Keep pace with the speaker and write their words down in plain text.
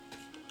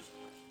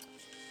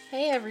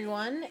Hey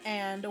everyone,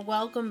 and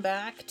welcome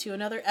back to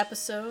another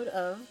episode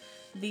of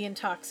The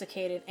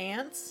Intoxicated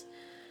Ants.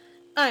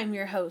 I'm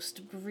your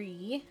host,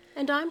 Bree.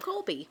 And I'm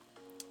Colby.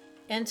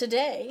 And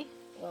tonight,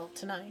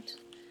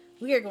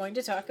 we are going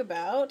to talk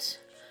about...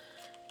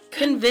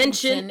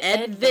 Convention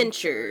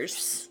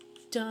Adventures.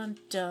 Dun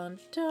dun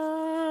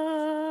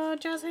dun,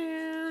 jazz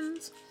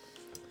hands.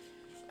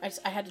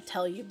 I had to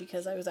tell you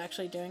because I was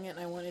actually doing it and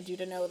I wanted you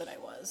to know that I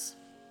was.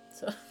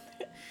 So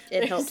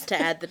it helps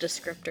to add the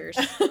descriptors.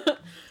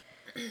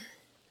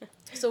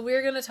 So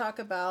we're going to talk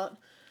about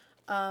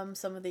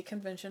some of the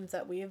conventions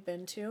that we have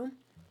been to.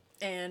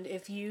 And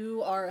if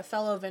you are a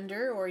fellow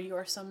vendor or you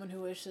are someone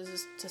who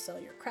wishes to sell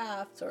your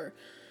crafts or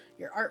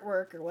your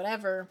artwork or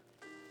whatever,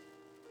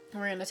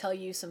 we're going to tell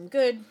you some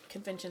good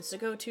conventions to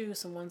go to,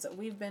 some ones that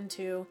we've been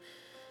to.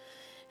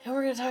 And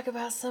we're going to talk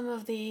about some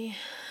of the...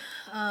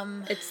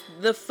 it's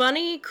the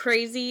funny,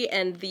 crazy,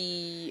 and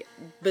the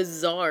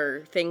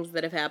bizarre things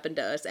that have happened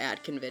to us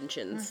at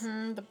conventions.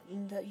 Mm-hmm,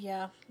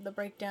 the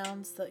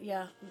breakdowns,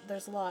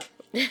 there's a lot.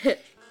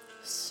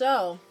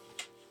 So,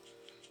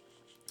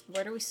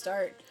 where do we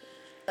start?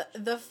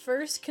 The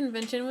first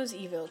convention was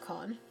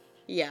EvilCon.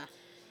 Yeah.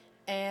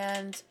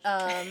 And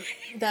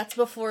that's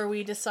before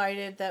we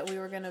decided that we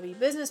were going to be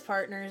business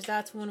partners.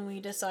 That's when we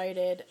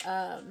decided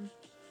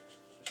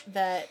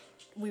that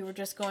we were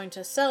just going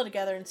to sell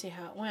together and see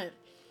how it went.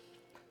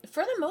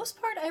 For the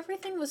most part,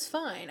 everything was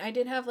fine. I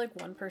did have like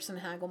one person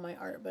haggle my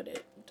art,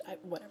 but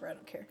whatever, I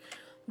don't care.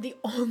 The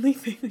only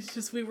thing was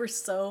just we were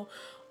so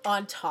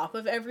on top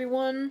of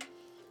everyone.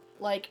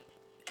 Like,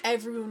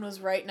 everyone was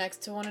right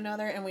next to one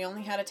another, and we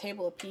only had a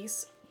table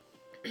apiece.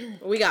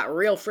 We got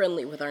real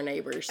friendly with our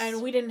neighbors.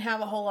 And we didn't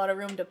have a whole lot of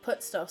room to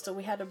put stuff, so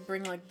we had to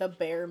bring like the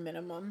bare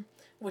minimum,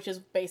 which is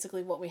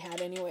basically what we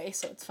had anyway,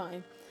 so it's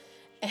fine.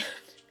 And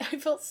I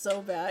felt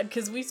so bad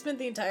because we spent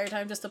the entire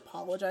time just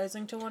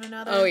apologizing to one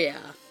another. Oh, yeah.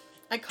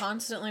 I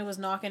constantly was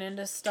knocking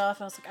into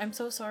stuff. I was like, I'm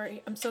so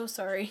sorry. I'm so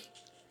sorry.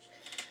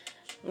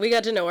 We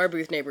got to know our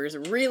booth neighbors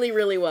really,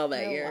 really well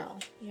that year. Well,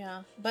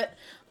 yeah. But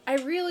I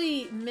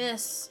really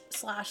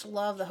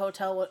miss/love the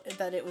hotel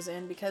that it was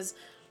in because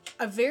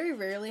very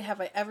rarely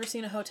have I ever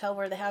seen a hotel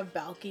where they have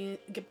balconies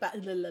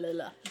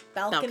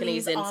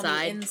Balconies on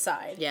the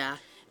inside. Yeah.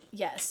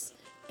 Yes.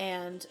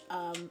 And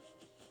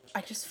I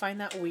just find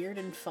that weird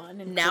and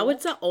fun. And now cool.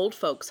 It's an old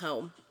folks'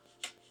 home.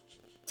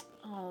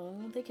 Oh,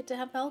 they get to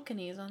have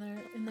balconies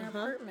in their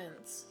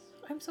apartments.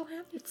 I'm so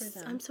happy for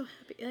them. I'm so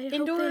happy.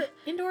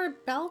 Indoor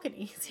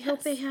balconies. Yes. I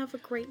hope they have a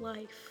great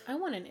life. I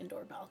want an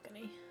indoor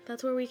balcony.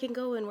 That's where we can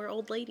go when we're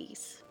old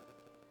ladies.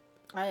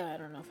 I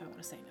don't know if I want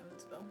to say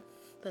Evansville.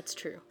 That's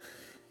true.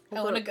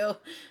 I want to go.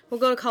 We'll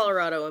go to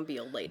Colorado and be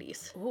old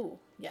ladies. Ooh,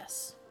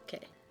 yes.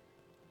 Okay.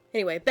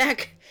 Anyway,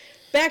 back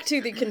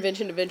to the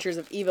convention adventures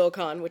of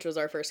EvilCon, which was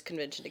our first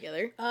convention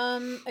together.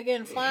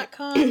 Again,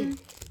 FlatCon.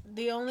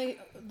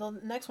 The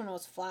next one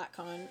was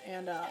FlatCon,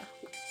 and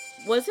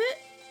was it?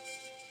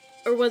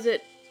 Or was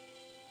it?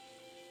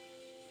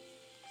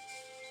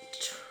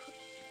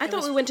 I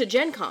thought we went to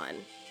Gen Con.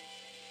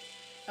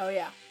 Oh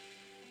yeah.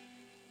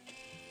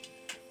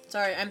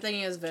 Sorry, I'm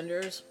thinking as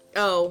vendors.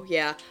 Oh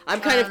yeah,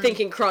 I'm kind of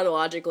thinking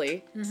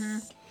chronologically. Mm-hmm.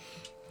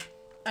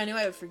 I knew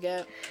I would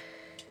forget.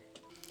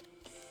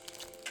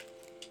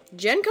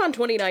 Gen Con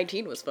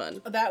 2019 was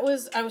fun. I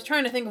was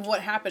trying to think of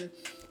what happened.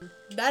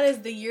 That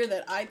is the year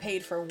that I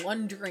paid for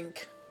one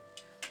drink.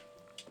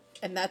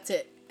 And that's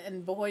it.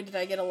 And boy, did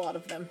I get a lot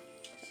of them.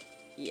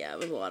 Yeah, it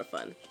was a lot of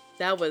fun.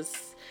 That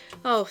was,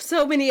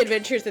 so many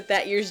adventures at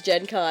that year's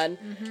Gen Con.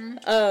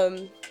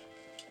 Mm-hmm.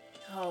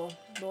 Oh,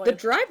 boy. The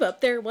drive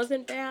up there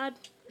wasn't bad.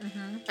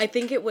 Mm-hmm. I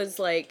think it was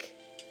like,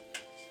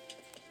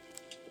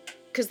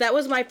 because that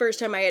was my first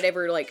time I had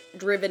ever, like,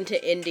 driven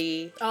to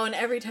Indy. Oh, and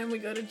every time we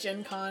go to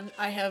Gen Con,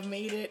 I have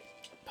made it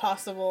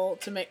possible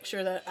to make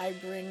sure that I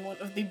bring one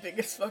of the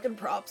biggest fucking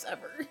props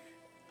ever.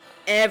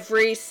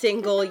 Every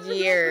single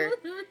year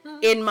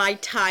in my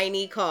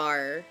tiny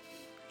car.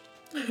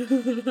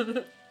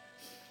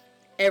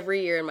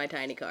 Every year in my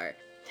tiny car.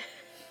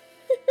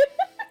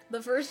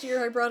 The first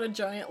year I brought a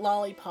giant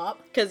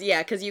lollipop. Because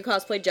you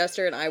cosplayed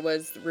Jester and I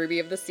was Ruby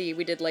of the Sea.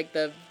 We did, like,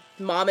 the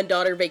mom and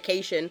daughter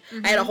vacation.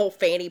 Mm-hmm. I had a whole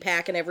fanny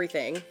pack and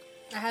everything.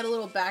 I had a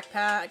little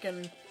backpack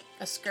and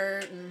a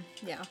skirt and,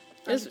 yeah.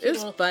 It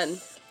was fun.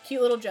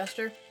 Cute little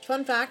Jester.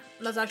 Fun fact,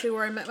 that's actually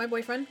where I met my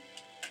boyfriend.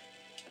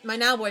 My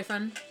now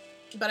boyfriend.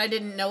 But I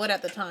didn't know it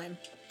at the time.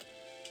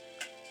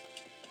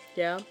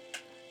 Yeah.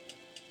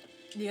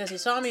 Because he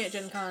saw me at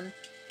Gen Con,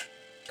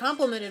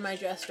 complimented my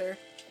Jester,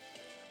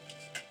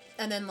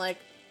 and then, like,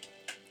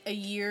 a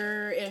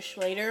year-ish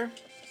later,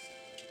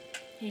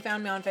 he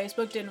found me on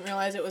Facebook, didn't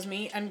realize it was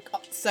me, and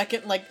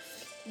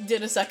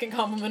did a second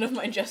compliment of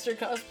my Jester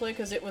cosplay,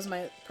 because it was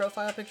my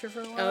profile picture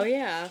for a while. Oh,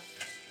 yeah.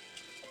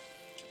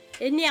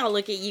 And now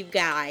look at you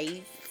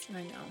guys.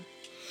 I know.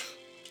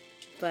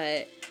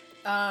 But,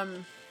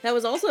 that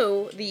was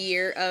also the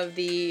year of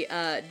the,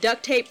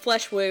 duct tape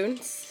flesh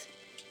wounds.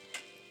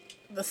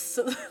 The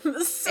sewing.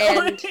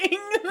 And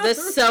the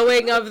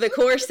sewing of the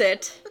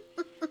corset.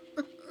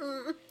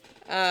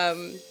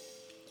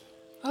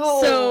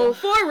 Oh. So,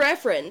 for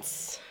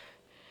reference,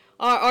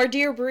 our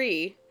dear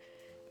Bree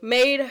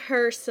made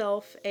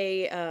herself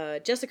a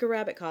Jessica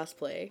Rabbit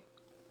cosplay.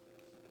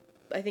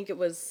 I think it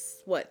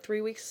was,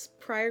 3 weeks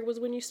prior was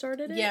when you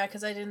started it? Yeah,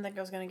 because I didn't think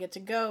I was going to get to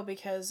go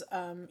because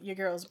your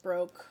girl's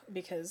broke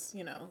because,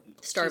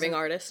 Starving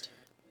artist.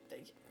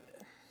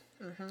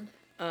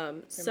 Mm-hmm.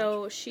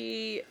 So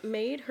she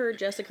made her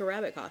Jessica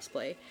Rabbit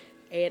cosplay,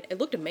 and it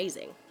looked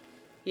amazing.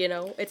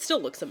 It still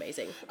looks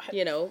amazing,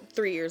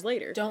 3 years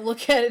later. Don't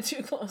look at it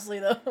too closely,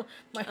 though.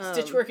 My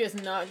stitch work is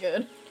not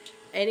good.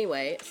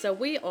 Anyway, so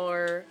we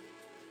are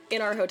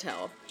in our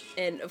hotel,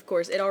 and of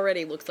course, it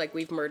already looks like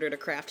we've murdered a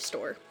craft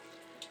store.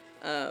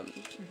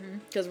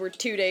 Because we're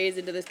 2 days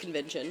into this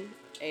convention,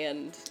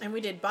 and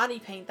we did body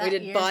paint that year.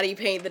 We did body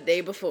paint the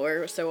day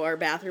before, so our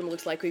bathroom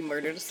looks like we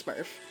murdered a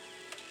Smurf.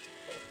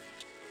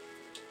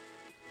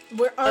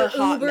 Where our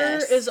Uber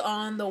is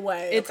on the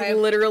way. It's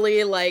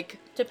literally like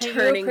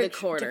turning the To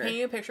corner. paint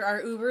you a picture,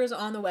 our Uber is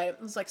on the way.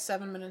 It's like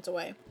 7 minutes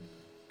away.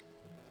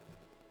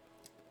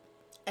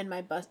 And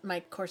my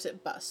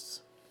corset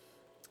busts.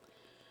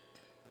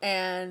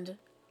 And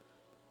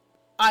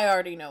I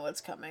already know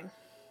what's coming.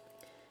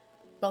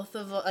 Both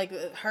of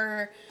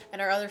her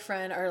and our other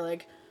friend are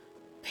like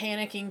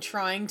panicking,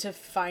 trying to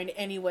find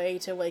any way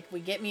to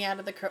get me out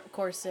of the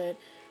corset.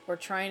 We're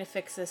trying to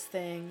fix this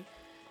thing,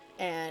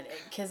 and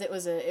because it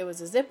was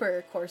a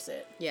zipper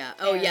corset. Yeah.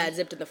 Oh yeah, it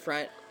zipped in the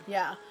front.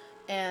 Yeah,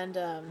 and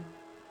I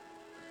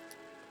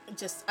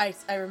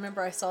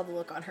remember I saw the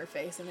look on her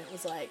face, and it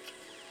was like,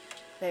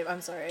 babe,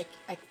 I'm sorry,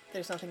 I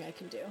there's nothing I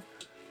can do,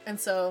 and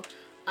so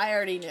I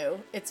already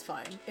knew it's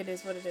fine. It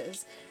is what it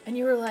is, and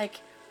you were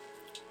like,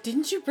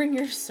 didn't you bring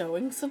your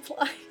sewing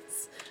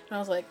supplies? And I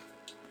was like,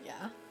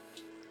 yeah.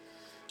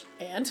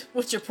 And?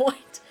 What's your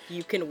point?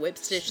 You can whip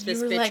stitch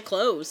this bitch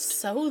closed.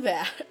 Sew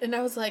that. And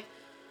I was like,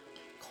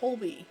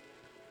 Colby,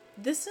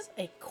 this is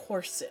a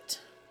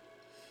corset.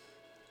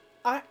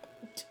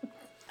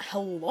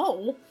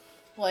 Hello?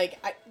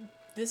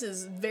 This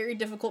is very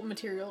difficult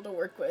material to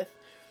work with.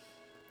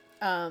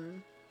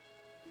 So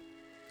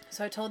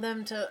I told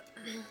them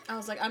I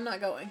was like, I'm not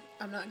going.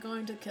 I'm not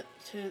going to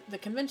the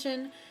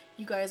convention.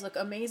 You guys look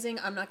amazing.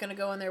 I'm not going to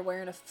go in there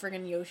wearing a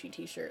friggin' Yoshi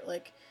t-shirt.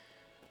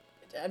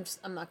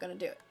 I'm not going to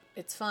do it.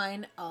 It's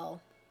fine.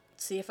 I'll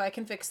see if I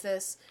can fix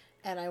this,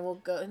 and I will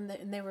go. And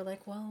they were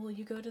like, well, will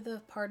you go to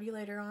the party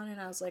later on? And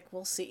I was like,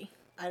 we'll see.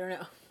 I don't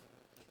know.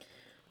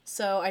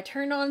 So I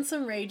turned on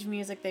some rage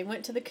music. They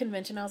went to the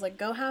convention. I was like,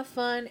 go have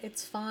fun.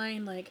 It's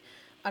fine.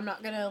 I'm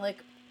not going to,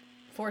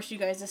 force you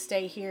guys to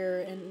stay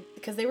here. And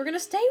because they were going to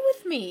stay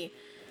with me.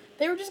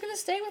 They were just going to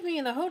stay with me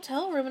in the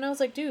hotel room. And I was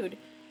like, dude,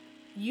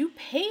 you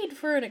paid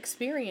for an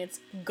experience.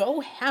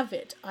 Go have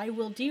it. I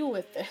will deal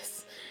with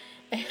this.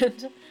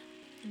 And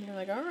they're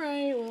like, all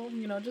right, well,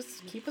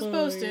 just keep us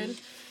posted.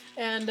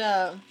 And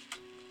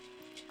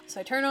so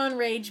I turn on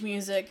rage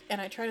music,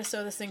 and I try to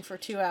sew this thing for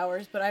 2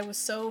 hours, but I was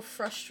so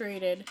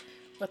frustrated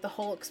with the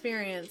whole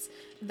experience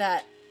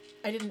that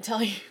I didn't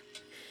tell you.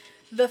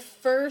 The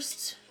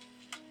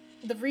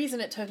reason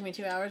it took me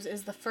 2 hours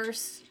is the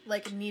first,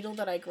 needle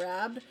that I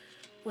grabbed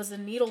was a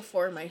needle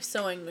for my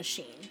sewing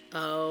machine.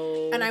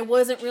 Oh. And I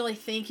wasn't really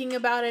thinking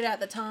about it at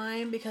the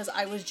time because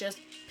I was just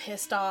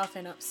pissed off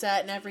and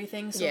upset and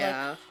everything. So,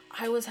 yeah.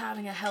 I was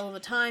having a hell of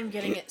a time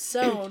getting it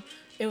sewn.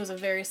 It was a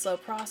very slow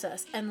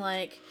process. And,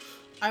 I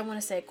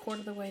want to say a quarter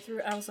of the way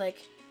through, I was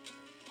like,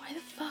 why the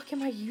fuck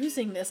am I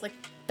using this?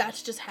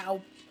 That's just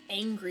how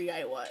angry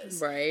I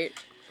was. Right.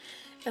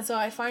 And so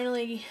I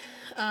finally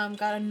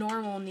got a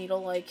normal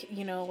needle, like a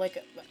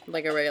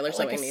regular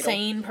sewing needle. Like a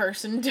sane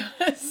person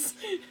does.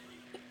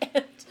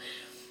 And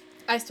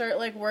I start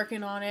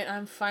working on it.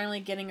 I'm finally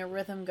getting a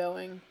rhythm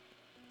going.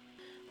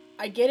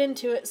 I get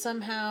into it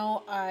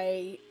somehow.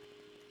 I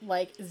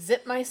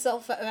zip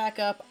myself back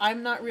up.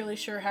 I'm not really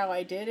sure how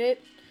I did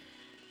it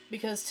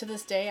because to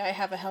this day I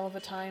have a hell of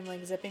a time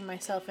zipping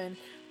myself in,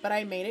 but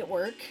I made it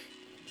work.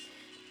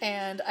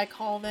 And I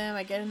call them,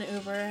 I get in the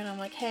Uber, and I'm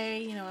like,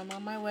 hey, I'm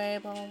on my way,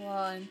 blah, blah,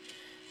 blah. And,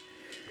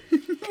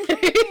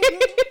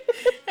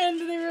 and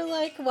they were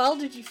like, well,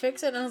 did you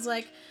fix it? And I was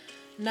like,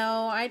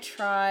 no, I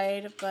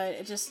tried, but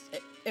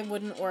it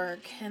wouldn't work.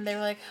 And they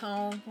were like,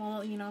 oh,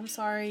 well, I'm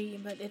sorry,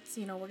 but it's,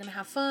 we're going to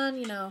have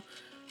fun,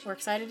 we're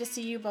excited to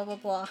see you, blah, blah,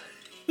 blah.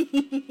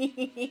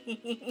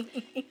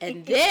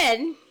 And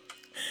then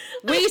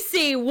we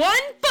see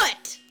one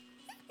foot.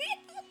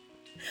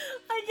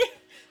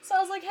 So I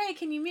was like, hey,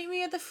 can you meet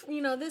me at the,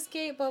 this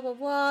gate, blah, blah,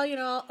 blah,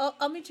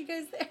 I'll meet you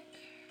guys there.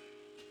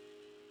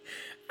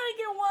 I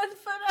get 1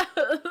 foot out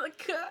of the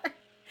car,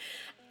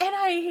 and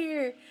I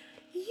hear,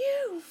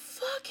 you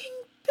fucking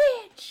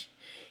bitch,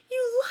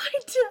 you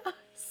lied to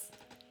us.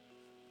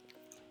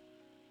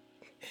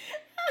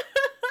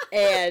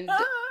 And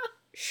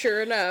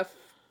sure enough.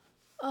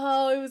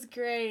 Oh, it was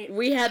great.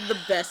 We had the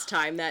best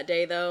time that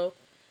day, though.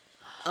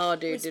 Oh,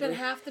 dude, we spent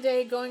half the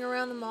day going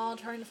around the mall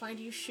trying to find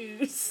you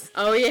shoes.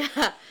 Oh,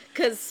 yeah,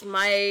 because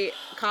my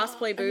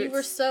cosplay boots... And you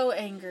were so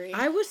angry.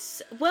 I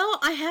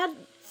had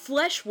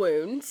flesh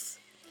wounds.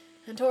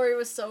 And Tori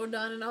was so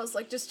done, and I was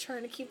like, just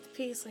trying to keep the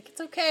peace. Like, it's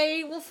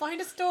okay. We'll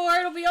find a store.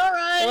 It'll be all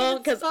right. Well,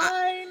 it's because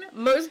fine.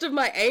 most of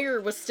my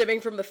anger was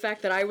stemming from the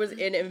fact that I was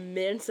in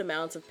immense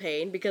amounts of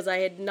pain because I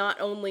had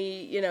not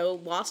only,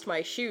 lost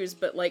my shoes,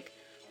 but, like,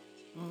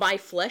 my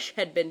flesh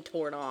had been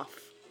torn off.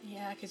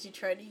 Yeah, because you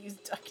tried to use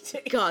duct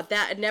tape. God,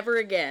 that, never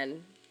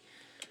again.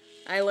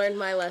 I learned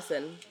my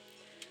lesson.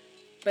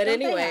 But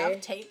Don't anyway. they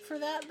have tape for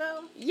that,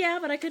 though? Yeah,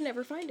 but I could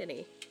never find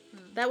any.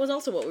 That was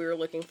also what we were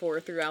looking for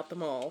throughout the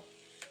mall.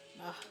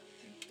 Ugh,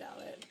 I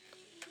doubt it.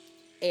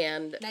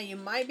 And now you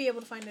might be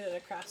able to find it at a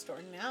craft store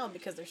now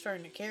because they're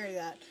starting to carry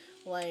that,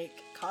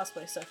 like,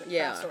 cosplay stuff at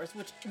craft stores,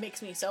 which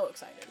makes me so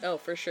excited. Oh,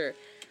 for sure.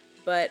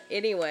 But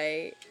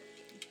anyway,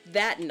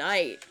 that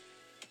night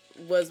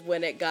was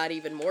when it got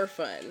even more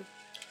fun.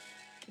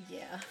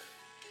 Yeah.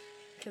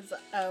 Because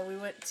we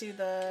went to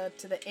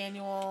the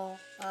annual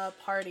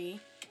party,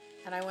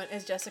 and I went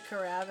as Jessica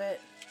Rabbit.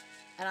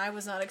 And I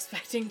was not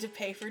expecting to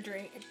pay for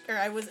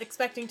I was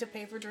expecting to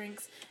pay for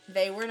drinks.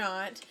 They were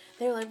not.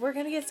 They were like, we're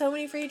going to get so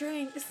many free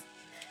drinks.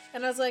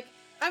 And I was like,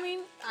 I mean,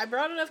 I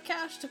brought enough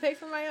cash to pay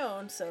for my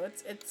own, so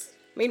it's.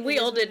 I mean, we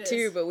all did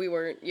too, but we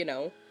weren't, we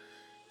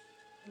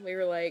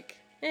were like,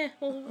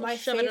 we'll my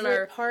shove it in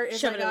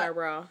our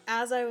bra.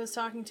 As I was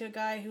talking to a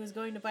guy who was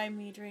going to buy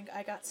me a drink,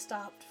 I got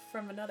stopped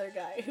from another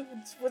guy who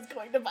was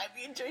going to buy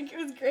me a drink. It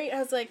was great. I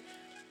was like,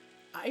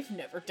 I've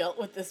never dealt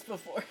with this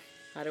before.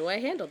 How do I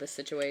handle this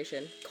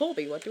situation?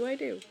 Colby, what do I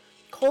do?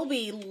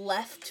 Colby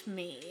left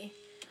me.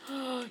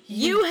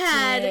 You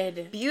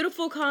had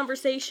beautiful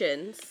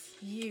conversations.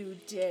 You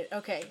did.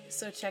 Okay,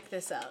 so check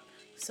this out.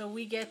 So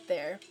we get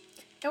there,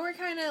 and we're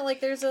kind of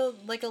like, there's a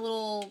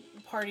little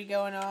party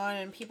going on,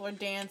 and people are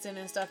dancing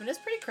and stuff, and it's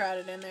pretty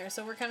crowded in there.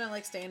 So we're kind of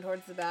like staying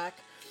towards the back,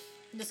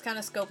 just kind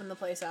of scoping the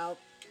place out.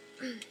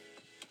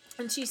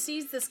 And she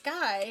sees this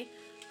guy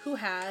who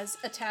has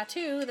a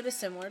tattoo that is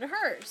similar to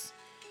hers.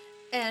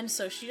 And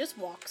so she just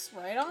walks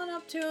right on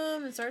up to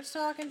him and starts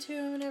talking to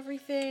him and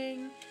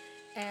everything.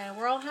 And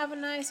we're all having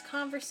a nice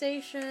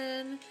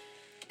conversation.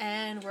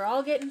 And we're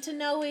all getting to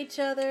know each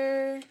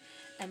other.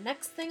 And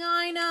next thing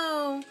I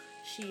know,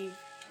 she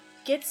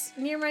gets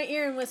near my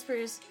ear and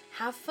whispers,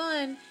 "Have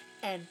fun,"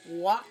 and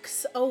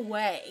walks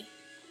away.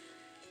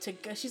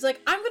 She's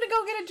like, "I'm gonna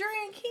go get a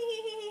drink."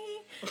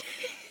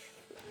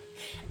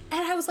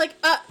 And I was like,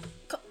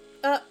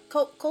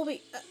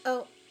 Colby,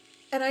 oh.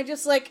 And I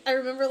just, like, I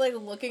remember, like,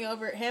 looking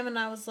over at him, and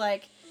I was,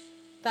 like,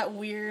 that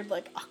weird,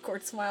 like,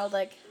 awkward smile,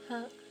 like,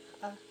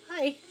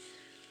 hi.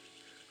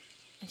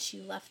 And she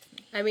left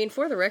me. I mean,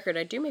 for the record,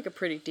 I do make a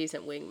pretty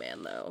decent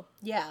wingman, though.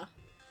 Yeah.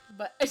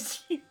 But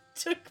she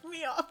took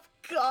me off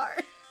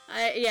guard.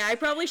 I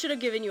probably should have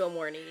given you a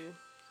warning.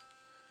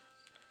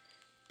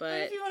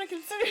 But if you want to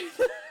consider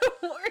that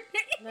a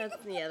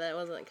warning. That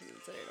wasn't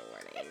considered a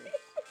warning.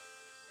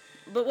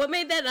 But what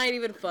made that night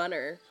even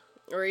funner,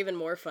 or even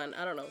more fun,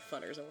 I don't know if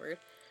funner's a word,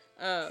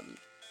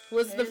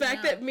 was the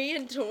fact that me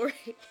and Tori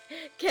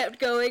kept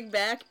going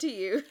back to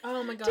you.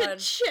 Oh my god. To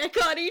check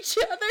on each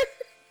other.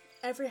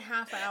 Every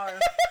half hour.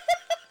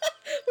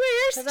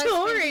 Where's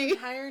Tori? The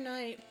entire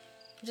night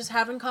just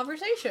having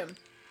conversation.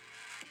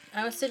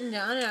 I was sitting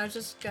down and I was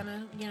just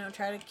gonna,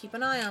 try to keep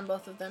an eye on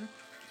both of them.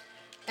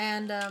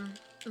 And,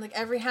 like,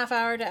 every half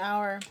hour to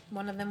hour,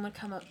 one of them would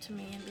come up to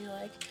me and be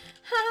like,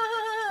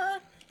 "Ha,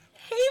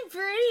 hey,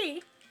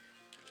 Bree,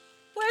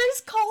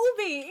 where's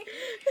Colby?"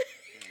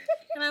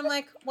 And I'm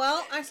like,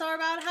 "Well, I saw her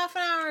about half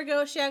an hour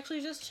ago. She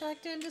actually just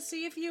checked in to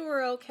see if you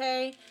were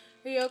okay.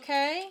 Are you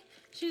okay?"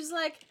 She's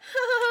like,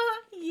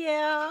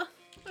 "Yeah."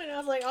 And I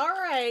was like, "All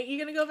right, you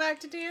gonna go back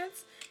to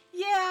dance?"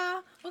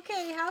 "Yeah.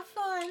 Okay, have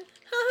fun."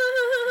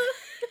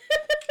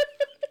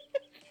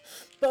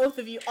 Both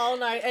of you all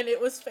night, and it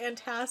was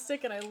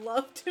fantastic, and I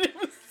loved it. It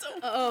was so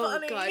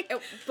funny. Oh,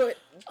 God. But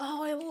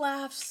I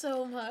laughed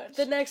so much.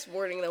 The next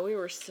morning, though, we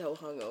were so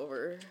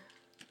hungover.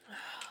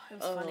 It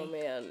was funny. Oh,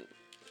 man.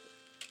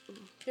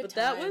 Good but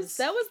times.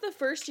 that was the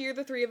first year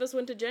the three of us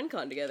went to Gen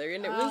Con together,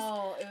 and it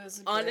was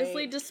great.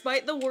 Honestly,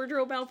 despite the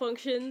wardrobe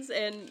malfunctions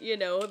and,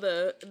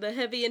 the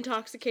heavy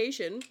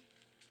intoxication,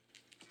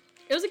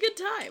 it was a good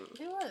time.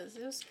 It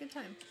was a good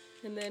time.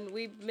 And then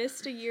we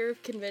missed a year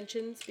of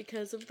conventions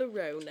because of the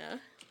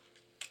Rona.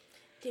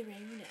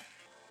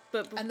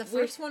 And the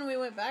first one we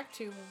went back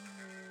to...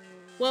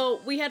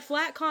 Well, we had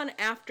FlatCon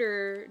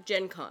after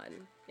Gen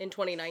Con in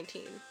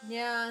 2019.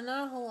 Yeah,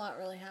 not a whole lot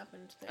really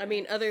happened there. I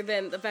mean, other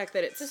than the fact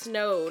that it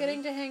snowed.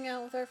 Getting to hang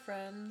out with our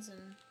friends and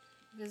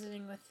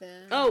visiting with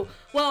them. Oh,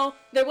 well,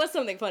 there was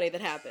something funny that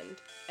happened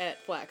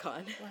at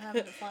FlatCon. What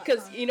happened at FlatCon?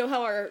 Because you know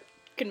how our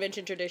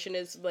convention tradition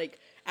is, like,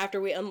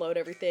 after we unload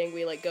everything,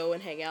 we, like, go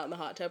and hang out in the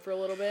hot tub for a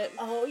little bit?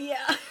 Oh,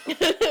 yeah.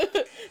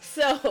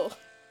 So...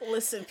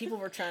 Listen, people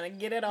were trying to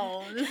get it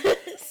on.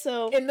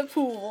 So... In the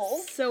pool.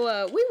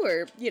 So, we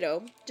were,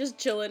 just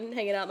chilling,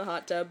 hanging out in the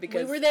hot tub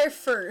because... We were there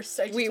first.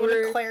 I just want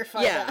to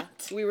clarify that.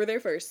 Yeah, we were there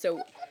first.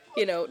 So,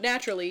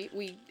 naturally,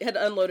 we had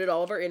unloaded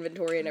all of our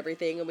inventory and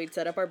everything, and we'd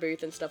set up our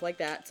booth and stuff like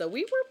that. So,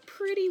 we were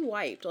pretty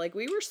wiped. Like,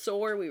 we were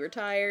sore, we were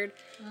tired.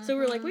 Mm-hmm. So,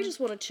 we were like, we just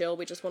want to chill,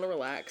 we just want to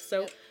relax.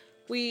 So... Yep.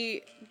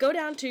 we go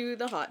down to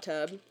the hot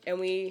tub and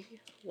we,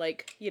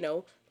 like, you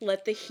know,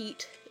 let the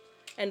heat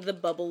and the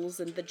bubbles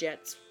and the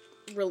jets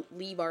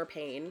relieve our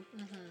pain.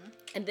 Mm-hmm.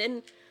 And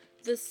then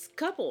this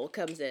couple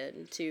comes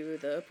in to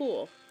the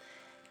pool.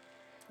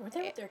 Were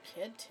they with their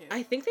kid, too?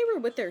 I think they were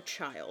with their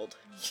child.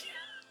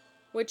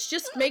 Which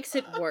just makes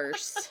it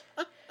worse.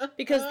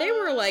 Because they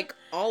were, like,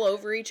 all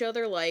over each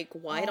other, like,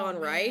 white on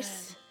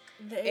rice.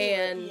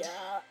 And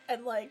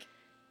like,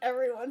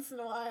 every once in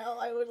a while,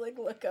 I would, like,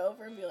 look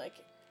over and be like,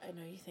 I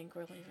know you think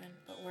we're leaving,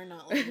 but we're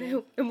not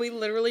leaving. And we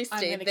literally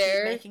stayed I'm gonna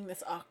there. keep making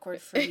this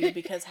awkward for you,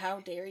 because how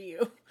dare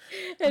you?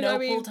 And no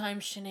pool time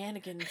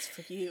shenanigans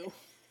for you.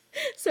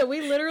 So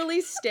we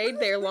literally stayed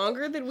there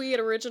longer than we had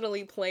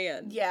originally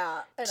planned.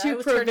 Yeah. And to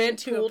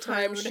prevent pool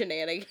time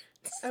shenanigans.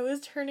 I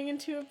was turning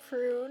into a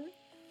prune.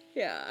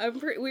 Yeah,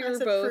 we were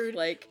both prude.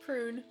 like...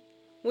 Prune.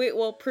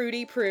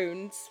 Prudy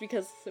prunes,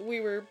 because we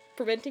were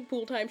preventing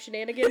pool time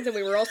shenanigans, and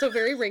we were also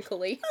very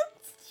wrinkly.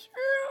 That's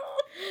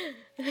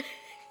true.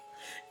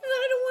 And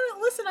I don't want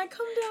to listen. I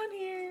come down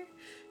here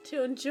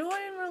to enjoy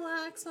and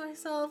relax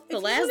myself. The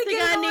last thing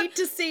I need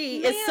to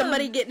see is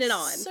somebody getting it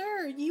on.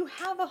 Sir, you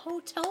have a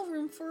hotel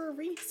room for a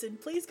reason.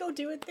 Please go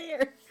do it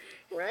there.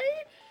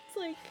 Right? It's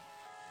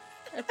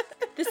like,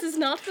 this is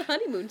not the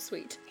honeymoon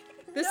suite.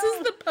 This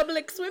is the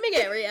public swimming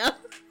area.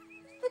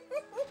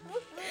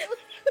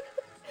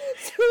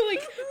 So,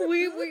 like,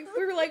 we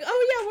were like,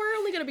 oh, yeah, we're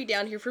only going to be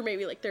down here for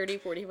maybe, like, 30,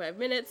 45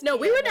 minutes. No,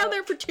 we were down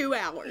there for 2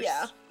 hours.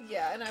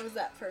 Yeah, and I was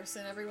that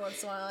person. Every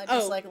once in a while, I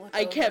just, look over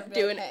I kept and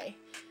be doing like, hey.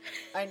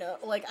 I know.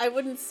 Like, I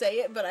wouldn't say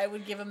it, but I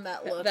would give him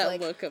that look. That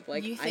look of,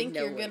 like, you think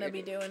you're going to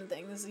be doing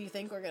things. You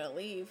think we're going to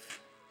leave.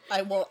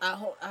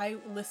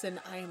 Listen,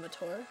 I am a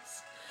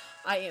Taurus.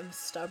 I am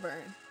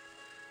stubborn.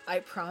 I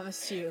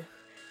promise you.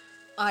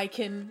 I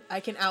can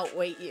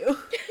outweight you.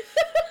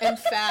 In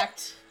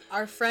fact...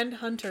 Our friend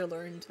Hunter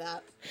learned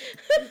that.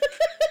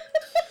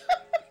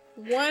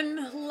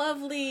 One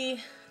lovely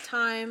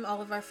time, all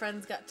of our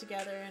friends got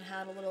together and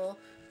had a little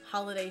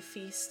holiday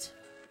feast.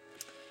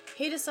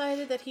 He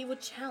decided that he would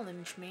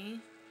challenge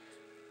me,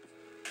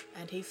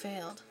 and he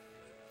failed.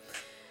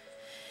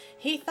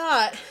 He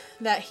thought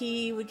that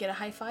he would get a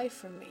high five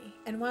from me,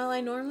 and while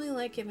I normally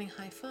like giving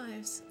high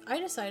fives, I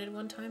decided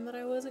one time that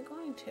I wasn't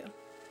going to.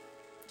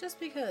 Just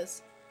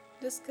because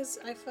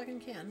I fucking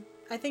can.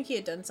 I think he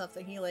had done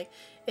something. He, like,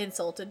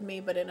 insulted me,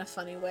 but in a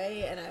funny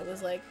way, and I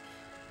was like,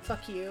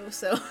 fuck you,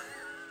 so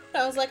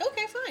I was like,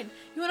 okay, fine.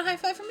 You want a high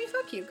five from me?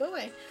 Fuck you, go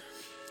away.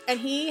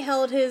 And he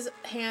held his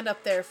hand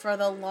up there for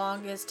the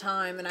longest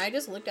time, and I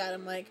just looked at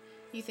him like,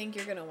 you think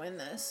you're gonna win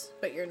this,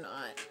 but you're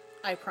not.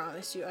 I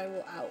promise you, I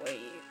will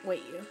outweight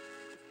you.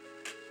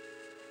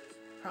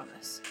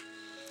 Promise.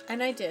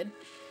 And I did.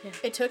 Yeah.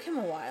 It took him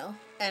a while,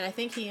 and I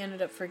think he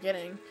ended up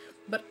forgetting,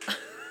 but...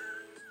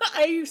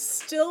 I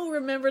still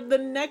remembered the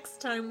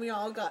next time we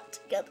all got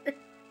together.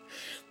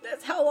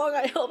 That's how long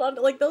I held on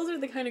to. Like, those are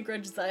the kind of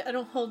grudges I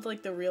don't hold,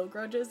 like, the real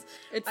grudges.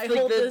 It's I like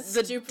hold the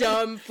stupid,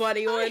 dumb,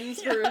 funny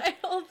ones. I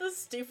hold the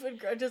stupid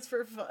grudges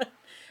for fun.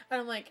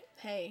 And I'm like,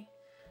 hey,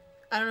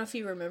 I don't know if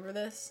you remember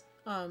this,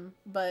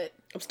 but...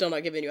 I'm still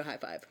not giving you a high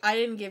five. I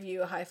didn't give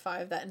you a high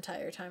five that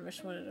entire time. I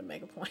just wanted to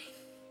make a point.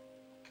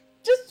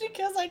 Just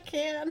because I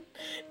can.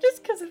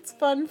 Just because it's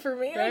fun for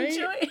me. Right? I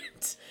enjoy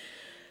it.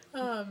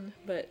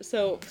 But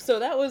so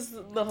that was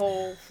the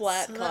whole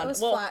FlatCon. That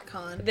was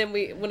FlatCon. Then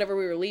whenever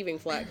we were leaving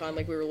FlatCon,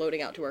 like we were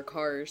loading out to our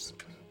cars,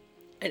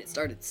 and it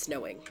started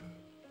snowing.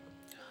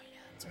 Oh yeah,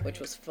 that's right.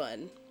 Which was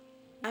fun.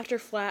 After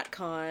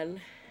FlatCon,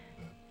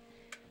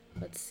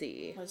 let's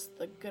see. Was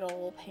the good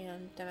old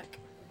pandemic.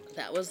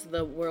 That was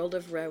the world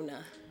of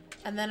Rona.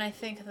 And then I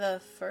think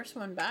the first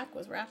one back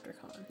was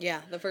RaptorCon.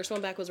 Yeah, the first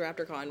one back was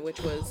RaptorCon, which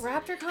was...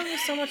 RaptorCon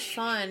was so much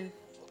fun.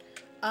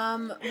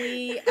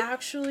 We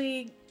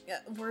actually...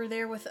 We're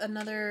there with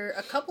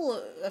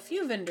a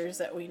few vendors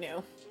that we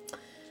knew.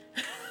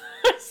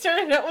 I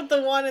started out with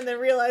the one and then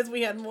realized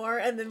we had more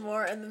and then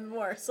more and then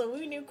more. So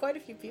we knew quite a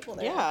few people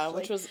there. Yeah,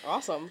 which was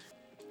awesome.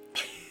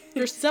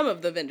 For some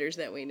of the vendors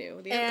that we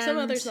knew. Some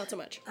others not so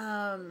much.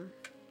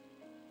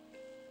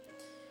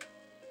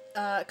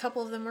 A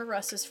couple of them were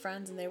Russ's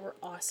friends and they were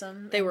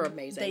awesome. They were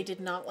amazing. They did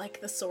not like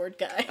the sword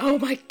guy. Oh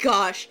my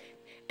gosh.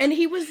 And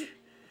he was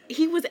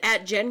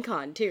at Gen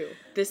Con too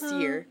this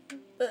year.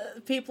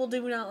 People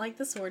do not like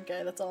the sword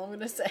guy. That's all I'm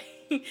going to say.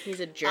 He's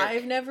a jerk.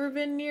 I've never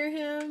been near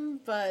him,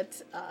 but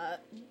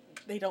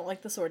they don't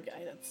like the sword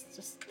guy. That's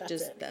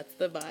it. That's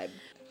the vibe.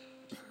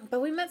 But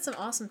we met some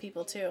awesome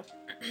people, too.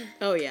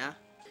 Oh, yeah.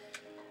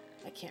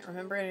 I can't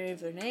remember any of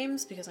their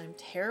names because I'm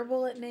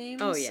terrible at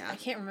names. Oh, yeah. I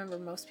can't remember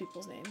most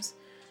people's names.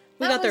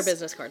 We got their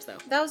business cards, though.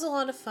 That was a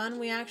lot of fun.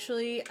 We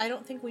actually, I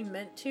don't think we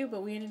meant to,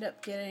 but we ended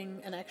up getting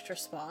an extra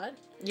spot.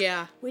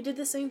 Yeah. We did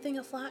the same thing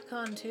at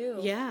FlatCon, too.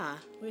 Yeah.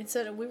 We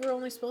said we were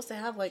only supposed to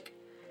have, like,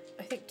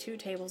 I think 2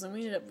 tables, and we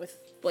ended up with,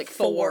 like,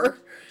 4.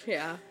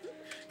 Yeah.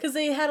 Because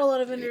they had a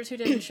lot of vendors who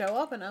didn't show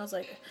up, and I was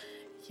like,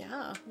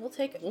 yeah, we'll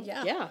take it.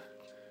 Yeah.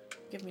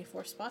 Give me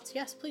 4 spots.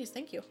 Yes, please.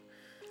 Thank you.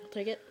 I'll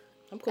take it.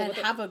 I'm cool with it.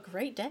 And have a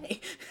great day.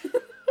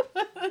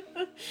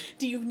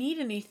 Do you need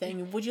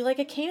anything? Would you like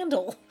a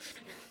candle?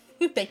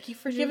 Thank you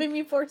for giving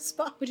me 4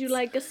 spots. Would you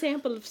like a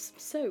sample of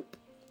soap?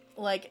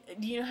 Like,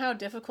 do you know how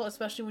difficult,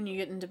 especially when you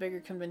get into bigger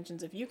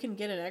conventions, if you can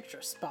get an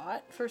extra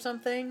spot for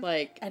something,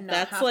 Like, and not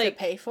that's have like to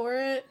pay for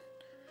it?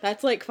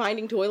 That's like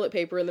finding toilet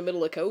paper in the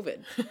middle of COVID.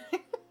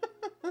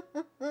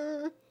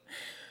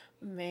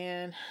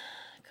 Man,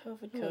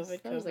 COVID.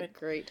 That was a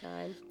great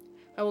time.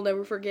 I will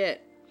never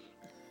forget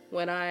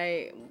when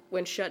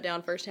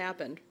shutdown first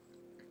happened,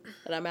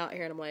 and I'm out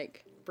here and I'm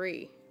like,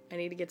 Bree, I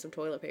need to get some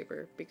toilet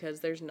paper because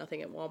there's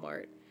nothing at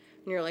Walmart.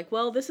 And you're like,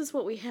 well, this is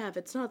what we have.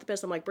 It's not the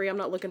best. I'm like, Bree, I'm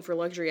not looking for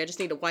luxury. I just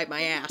need to wipe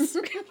my ass.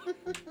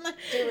 I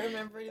do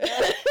remember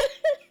that.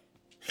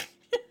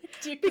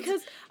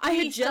 Because I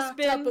had just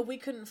been... up, but we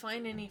couldn't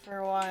find any for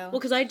a while. Well,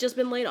 because I had just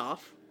been laid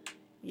off.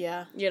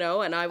 Yeah. You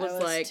know, and I was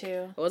like,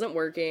 too. I wasn't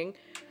working.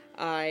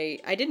 I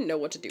didn't know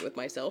what to do with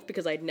myself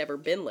because I'd never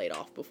been laid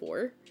off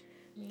before.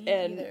 Me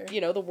and, either.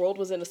 you know, the world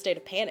was in a state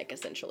of panic,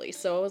 essentially.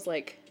 So I was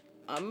like,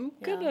 I'm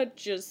gonna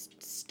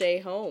just stay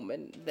home.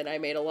 And then I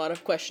made a lot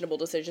of questionable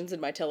decisions in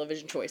my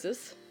television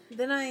choices.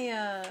 Then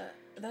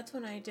that's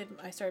when I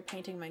started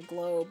painting my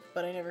globe,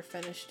 but I never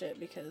finished it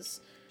because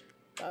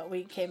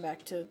we came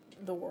back to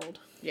the world.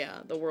 Yeah,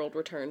 the world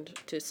returned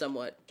to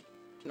somewhat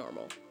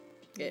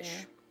normal-ish.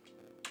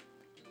 Yeah.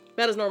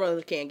 About as normal as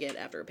it can get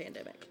after a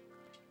pandemic.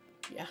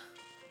 Yeah.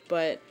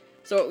 But,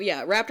 so,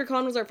 yeah,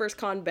 RaptorCon was our first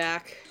con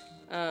back,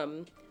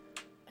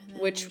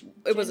 which,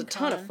 it was a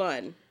ton of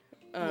fun.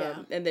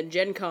 And then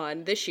Gen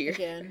Con this year.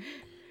 Again.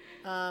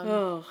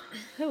 That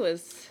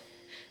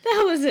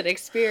was an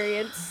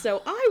experience.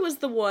 So I was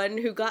the one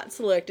who got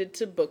selected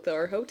to book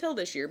our hotel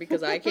this year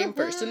because I came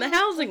first in the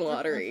housing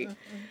lottery.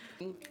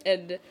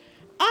 And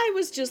I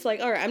was just like,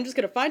 all right, I'm just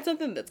going to find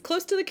something that's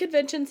close to the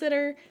convention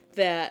center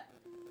that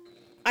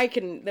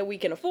we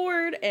can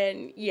afford.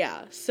 And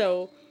yeah,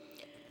 so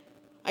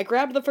I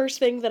grabbed the first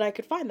thing that I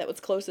could find that was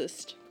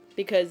closest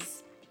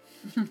because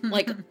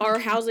like our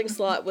housing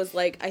slot was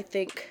like, I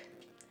think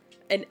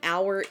an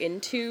hour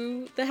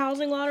into the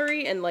housing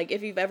lottery, and like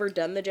if you've ever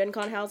done the Gen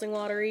Con housing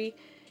lottery,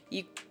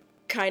 you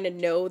kind of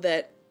know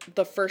that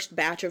the first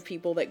batch of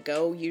people that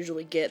go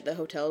usually get the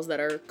hotels that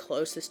are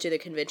closest to the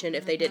convention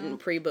if they didn't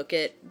pre-book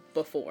it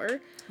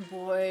before.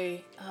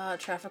 Boy,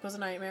 traffic was a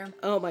nightmare.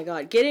 Oh my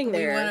god, getting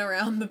there. We went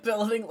around the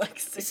building like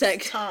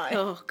six times.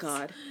 Oh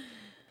god.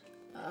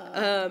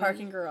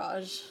 Parking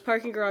garage.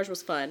 Parking garage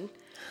was fun.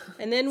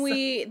 And then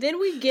we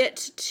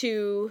get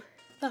to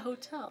the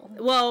hotel.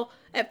 Well,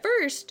 at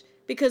first,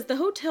 because the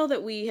hotel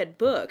that we had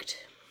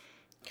booked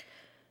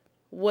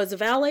was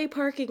valet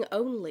parking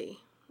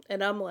only.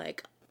 And I'm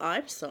like,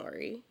 I'm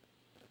sorry.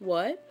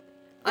 What?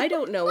 I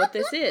don't know what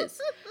this is.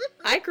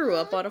 I grew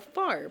up on a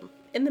farm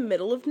in the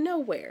middle of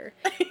nowhere.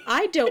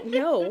 I don't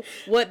know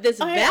what this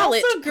valet parking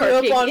is. I also grew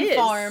up on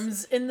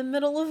farms in the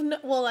middle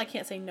of well, I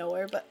can't say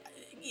nowhere, but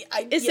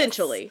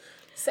essentially. Yes,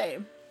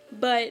 same.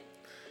 But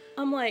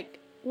I'm like,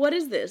 what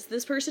is this?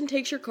 This person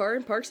takes your car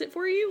and parks it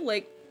for you?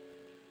 Like,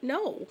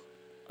 no.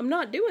 I'm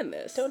not doing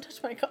this. Don't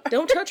touch my car.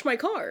 Don't touch my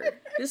car.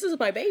 This is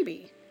my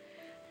baby.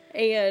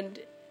 And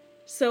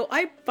so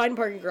I find a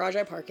parking garage,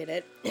 I park in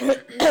it.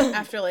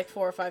 After like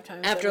 4 or 5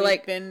 times. After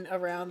like been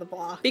around the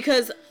block.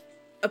 Because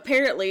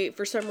apparently,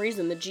 for some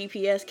reason, the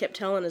GPS kept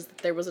telling us that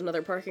there was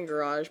another parking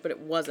garage, but it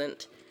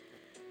wasn't.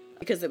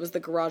 Because it was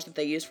the garage that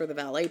they used for the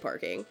valet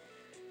parking.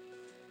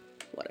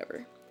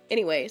 Whatever.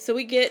 Anyway, so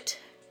we get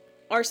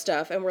our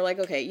stuff and we're like,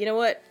 okay, you know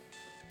what?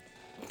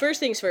 First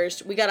things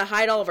first, we gotta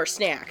hide all of our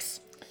snacks.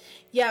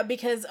 Yeah,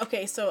 because,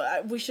 okay,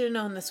 so we should have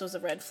known this was a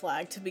red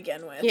flag to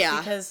begin with. Yeah.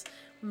 Because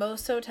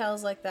most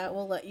hotels like that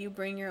will let you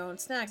bring your own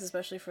snacks,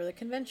 especially for the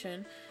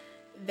convention.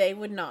 They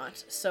would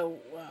not. So,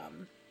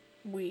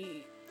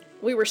 we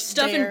were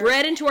stuffing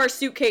bread into our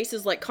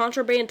suitcases like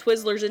contraband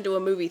Twizzlers into a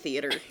movie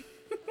theater.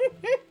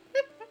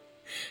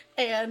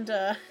 And,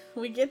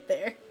 we get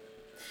there.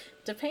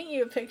 To paint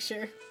you a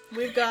picture,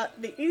 we've got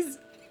these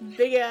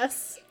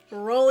big-ass,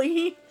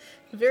 rolly,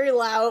 very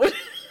loud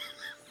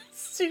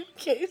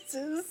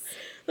suitcases.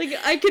 Like,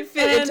 I could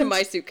fit into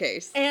my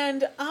suitcase.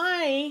 And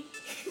I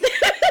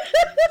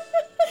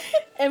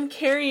am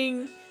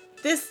carrying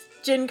this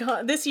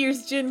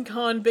year's Gen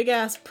Con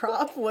big-ass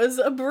prop was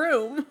a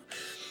broom.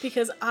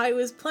 Because I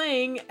was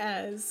playing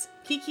as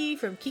Kiki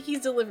from Kiki's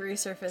Delivery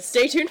Service.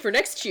 Stay tuned for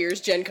next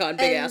year's Gen Con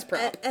big-ass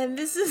prop. And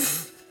this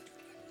is...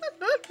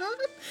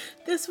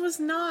 This was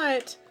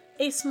not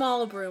a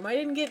small broom. I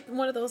didn't get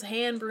one of those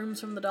hand brooms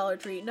from the Dollar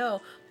Tree.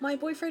 No, my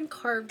boyfriend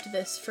carved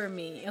this for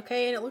me,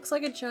 okay? And it looks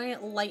like a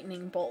giant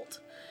lightning bolt.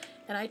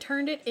 And I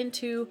turned it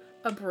into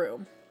a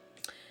broom.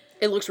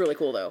 It looks really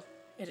cool, though.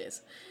 It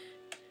is.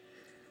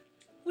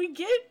 We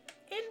get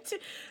into...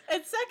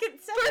 Second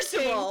First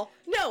of all,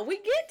 no, we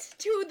get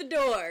to the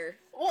door.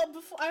 Well,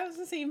 I was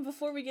going to say, even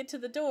before we get to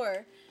the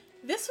door,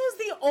 this was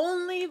the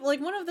only,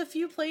 like, one of the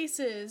few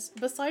places,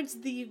 besides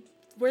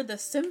where the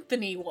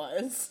symphony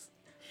was...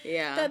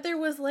 Yeah. That there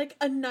was, like,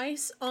 a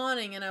nice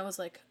awning, and I was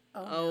like,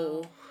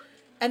 oh. No.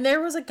 And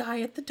there was a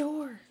guy at the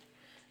door.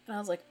 And And I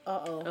was like,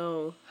 uh-oh.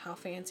 Oh. How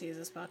fancy is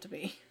this about to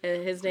be?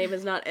 And his name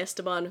is not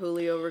Esteban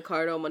Julio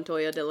Ricardo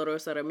Montoya de la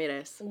Rosa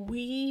Ramirez.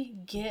 We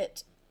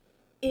get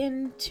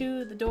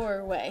into the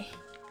doorway.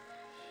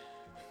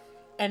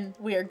 And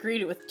we are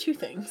greeted with two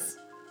things.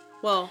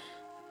 Well,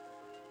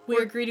 We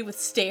are greeted with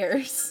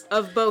stairs.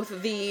 of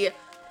both the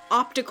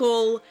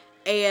optical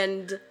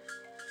and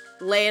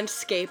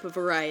landscape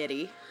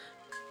variety.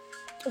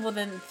 Well,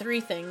 then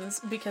three things,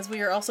 because we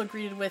are also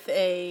greeted with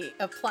a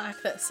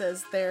plaque that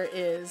says there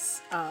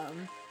is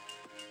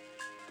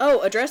Oh,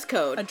 a dress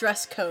code. a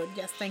dress code.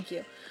 Yes, thank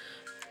you.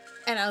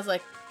 And I was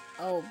like,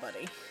 oh,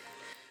 buddy.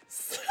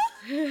 So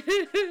I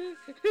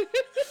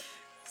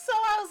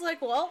was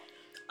like, well,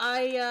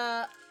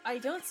 I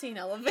don't see an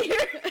elevator.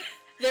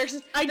 There's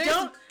not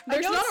a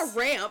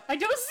ramp. I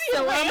don't see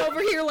So a ramp. I'm over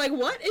here like,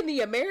 what in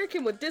the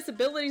American with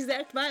Disabilities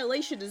Act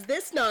violation is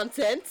this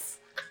nonsense?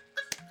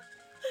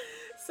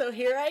 So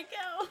here I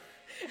go.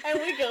 And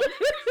we go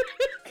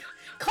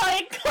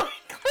clank, clank,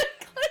 clank,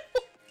 clank.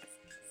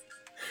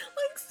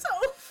 Like so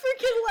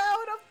freaking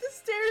loud up the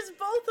stairs,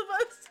 both of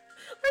us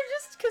are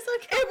just, because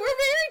like, And we're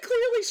very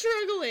clearly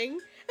struggling.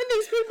 And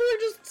these people are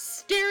just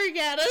staring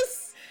at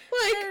us.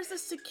 Like, there's a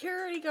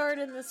security guard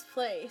in this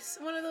place.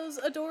 One of those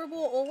adorable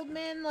old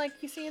men like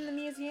you see in the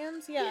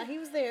museums. Yeah, he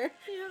was there.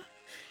 yeah.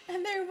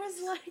 And there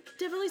was like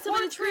Definitely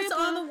somebody's portraits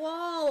on the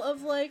wall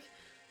of like,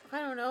 I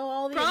don't know,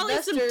 all the Probably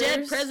investors. some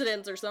dead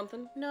presidents or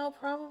something. No,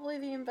 probably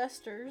the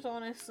investors,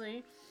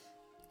 honestly.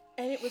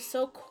 And it was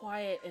so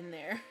quiet in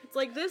there. It's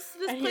like this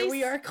And place. here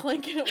we are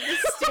clanking up the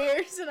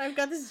stairs, and I've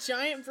got this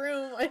giant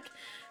broom, like,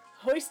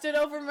 hoisted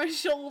over my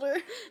shoulder.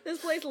 This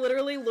place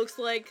literally looks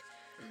like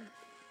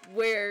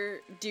where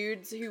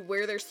dudes who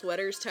wear their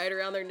sweaters tied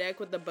around their neck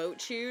with the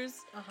boat shoes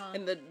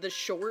and the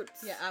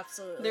shorts. Yeah,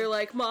 absolutely. They're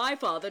like, my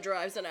father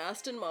drives an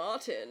Aston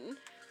Martin.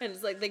 And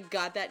it's like they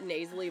got that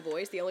nasally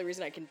voice. The only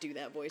reason I can do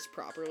that voice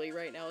properly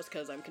right now is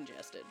because I'm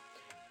congested.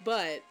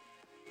 But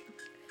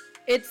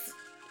it's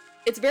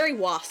very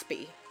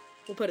waspy.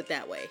 We'll put it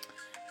that way.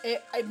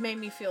 It made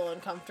me feel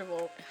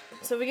uncomfortable.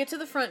 So we get to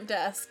the front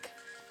desk.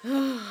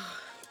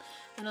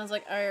 And I was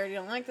like, I already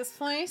don't like this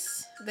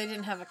place. They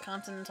didn't have a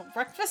continental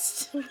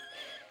breakfast.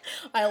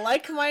 I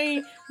like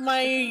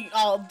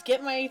I'll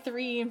get my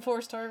 3 and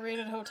 4 star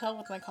rated hotel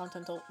with my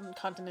continental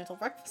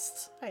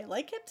breakfast. I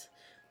like it.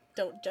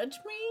 Don't judge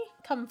me.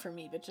 Come for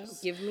me,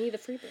 bitches. Give me the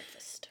free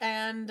breakfast.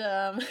 And,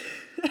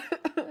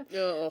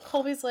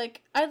 Colby's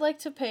like, I'd like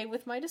to pay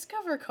with my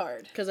Discover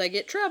card. Because I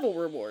get travel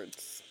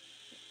rewards.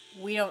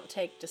 We don't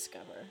take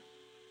Discover.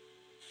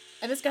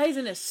 And this guy's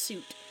in a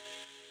suit.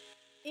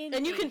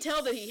 And you can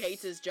tell that he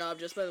hates his job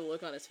just by the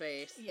look on his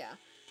face. Yeah.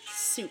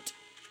 Suit.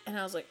 And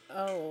I was like,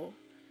 oh.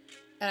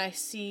 And I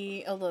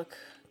see a look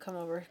come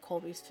over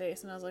Colby's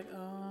face, and I was like,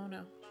 oh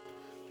no.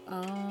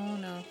 Oh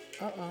no.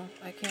 Uh-oh.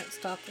 I can't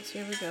stop this.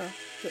 Here we go.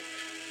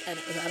 And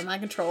it was out of my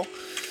control.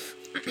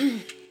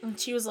 And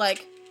she was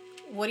like,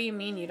 what do you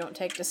mean you don't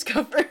take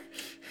Discover?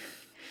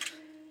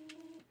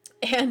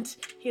 And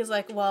he was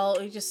like, well,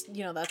 we just,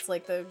 that's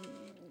like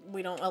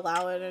we don't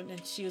allow it.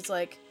 And she was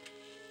like,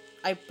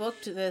 I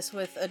booked this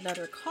with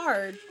another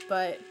card,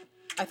 but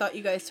I thought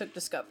you guys took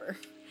Discover.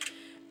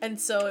 And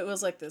so it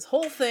was like this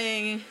whole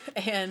thing,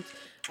 and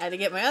I had to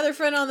get my other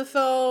friend on the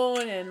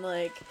phone, and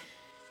like,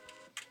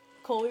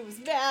 Colby was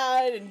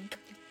mad, and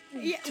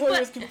Tori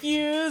was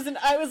confused, and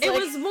I was like... It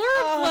was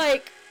more of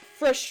like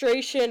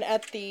frustration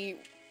at the,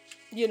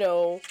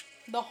 the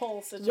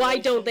whole situation. why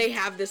don't they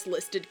have this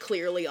listed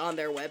clearly on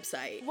their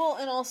website? Well,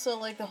 and also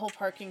like the whole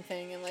parking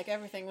thing, and like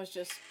everything was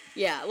just...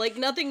 Yeah, like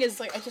nothing is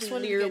like, I just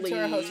wanted to get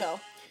to our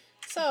hotel.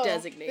 So,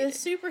 designated. the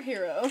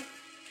superhero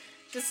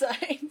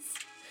decides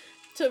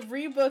to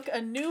rebook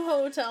a new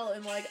hotel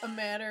in like a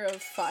matter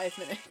of 5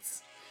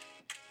 minutes.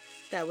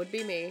 That would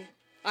be me.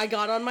 I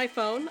got on my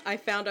phone, I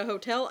found a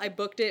hotel, I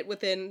booked it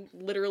within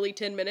literally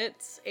 10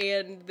 minutes,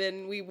 and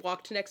then we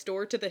walked next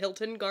door to the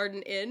Hilton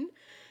Garden Inn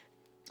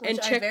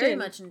and checked in. Which I very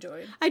much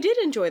enjoyed. I did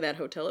enjoy that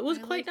hotel. It was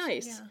quite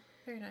nice. Yeah,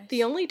 very nice.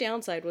 The only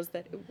downside was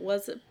that it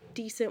was a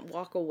decent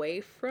walk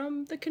away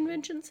from the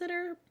convention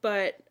center,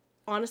 but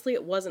honestly,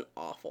 it wasn't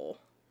awful.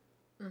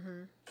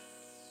 Mm-hmm.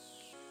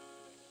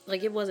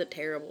 Like, it wasn't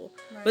terrible.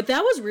 Right. But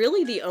that was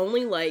really the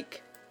only,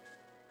 like,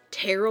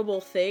 terrible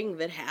thing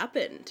that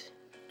happened.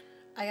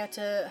 I got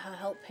to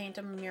help paint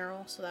a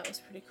mural, so that was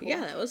pretty cool. Yeah,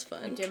 that was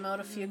fun. We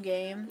demoed a few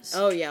games.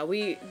 Oh, yeah,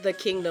 the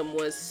Kingdom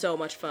was so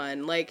much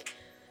fun. Like,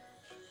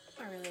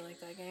 I really like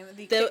that game.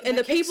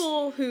 The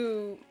people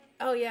who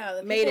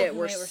made it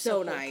were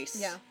so nice.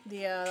 Yeah,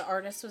 the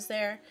artist was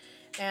there,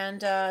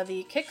 and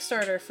the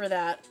Kickstarter for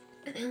that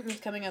is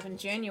coming up in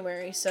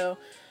January, so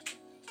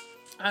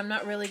I'm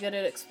not really good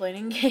at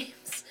explaining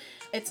games.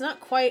 It's not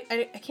quite,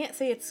 I can't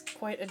say it's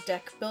quite a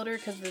deck builder,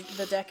 because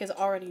the deck is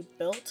already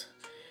built.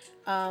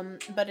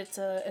 But it's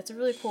a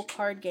really cool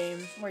card game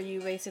where you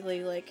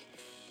basically like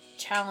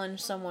challenge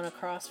someone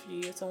across for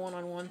you. It's a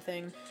one-on-one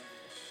thing,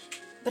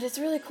 but it's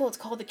really cool. It's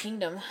called The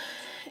Kingdom,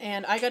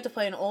 and I got to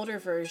play an older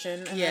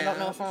version, and I don't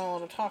know if I'm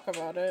allowed to talk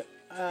about it.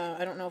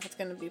 I don't know if it's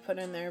going to be put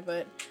in there,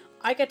 but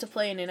I get to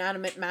play an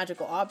inanimate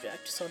magical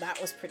object, so that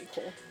was pretty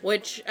cool.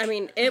 Which, I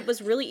mean, it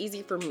was really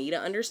easy for me to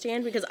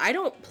understand because I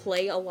don't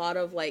play a lot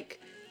of, like...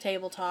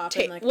 Tabletop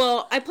and, like...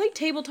 Well, I play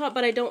tabletop,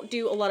 but I don't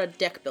do a lot of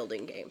deck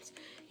building games.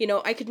 You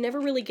know, I could never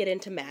really get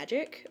into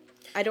Magic.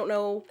 I don't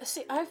know...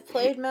 See, I've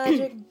played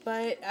Magic,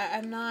 but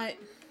I'm not...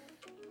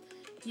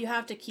 You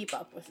have to keep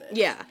up with it.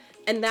 Yeah,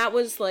 and that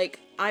was, like,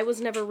 I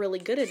was never really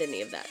good at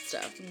any of that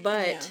stuff,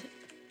 but... Yeah.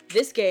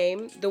 This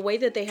game, the way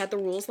that they had the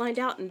rules lined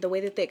out and the way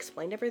that they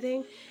explained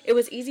everything, it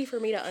was easy for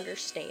me to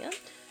understand.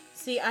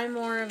 See, I'm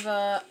more of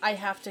a, I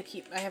have to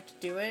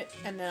do it,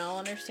 and then I'll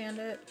understand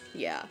it.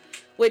 Yeah.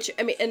 Which,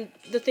 I mean, and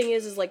the thing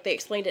is like, they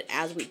explained it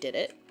as we did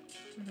it.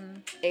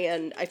 Mm-hmm.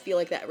 And I feel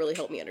like that really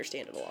helped me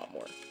understand it a lot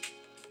more.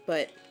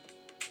 But,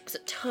 it was a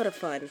ton of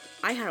fun.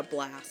 I had a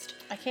blast.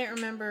 I can't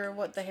remember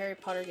what the Harry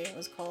Potter game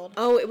was called.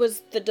 Oh, it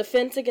was the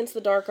Defense Against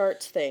the Dark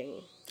Arts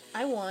thing.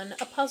 I won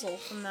a puzzle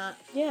from that.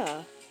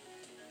 Yeah.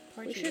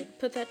 Tori We cheated. should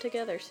put that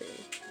together soon.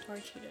 Tori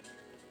cheated.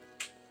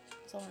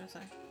 That's all I'm gonna say.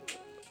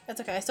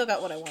 That's okay. I still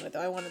got what I wanted, though.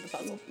 I wanted the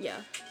puzzle. Yeah.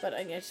 But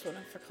I just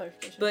wanted for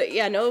clarification. But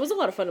yeah, no, it was a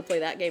lot of fun to play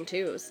that game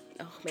too. It was,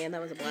 oh man,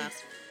 that was a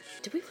blast.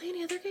 Did we play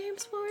any other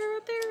games while we were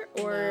up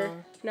there?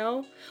 Or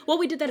no? Well,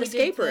 we did that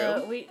escape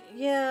room.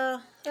 Yeah,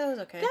 that was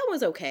okay. That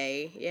was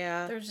okay.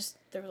 Yeah. There was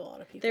a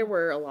lot of people. There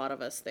were a lot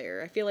of us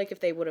there. I feel like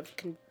if they would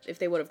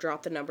have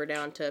dropped the number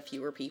down to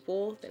fewer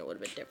people, then it would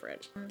have been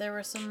different. There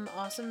were some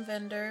awesome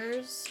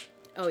vendors.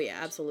 Oh yeah,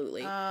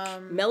 absolutely.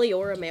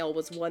 Meliora Mail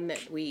was one that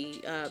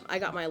I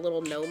got my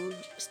little gnome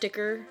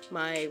sticker,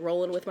 my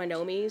Rolling with My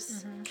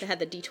Gnomies, that had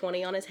the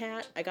D20 on his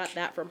hat. I got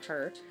that from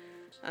her.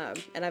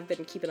 And I've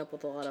been keeping up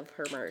with a lot of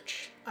her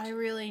merch. I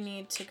really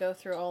need to go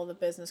through all the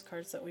business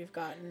cards that we've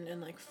gotten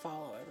and, like,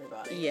 follow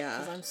everybody. Yeah.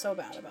 Because I'm so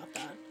bad about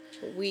that.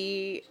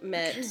 We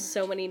met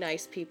so many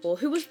nice people.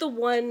 Who was the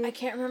one... I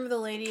can't remember the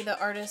lady, the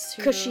artist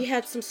who... Because she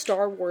had some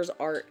Star Wars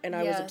art, and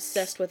I was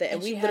obsessed with it.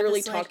 And we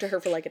literally talked to her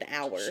for, like, an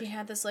hour. She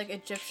had this, like,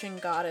 Egyptian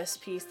goddess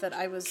piece that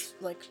I was,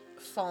 like,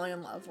 falling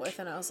in love with.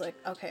 And I was like,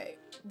 okay,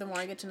 the more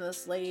I get to know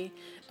this lady...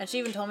 And she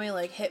even told me,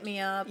 like, hit me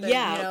up. And,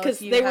 yeah, because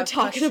they were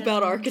talking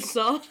about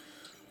Arkansas.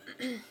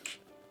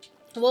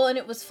 Well, and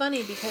it was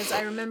funny because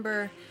I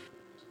remember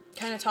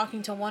kind of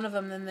talking to one of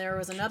them, and there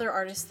was another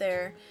artist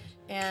there,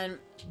 and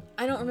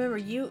I don't remember,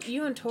 you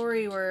and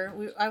Tori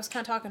I was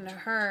kind of talking to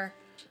her,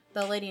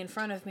 the lady in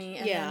front of me,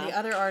 and then the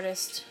other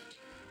artist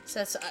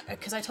says,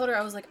 because I told her,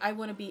 I was like, I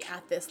want to be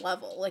at this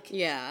level, like,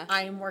 yeah,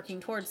 I am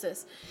working towards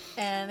this,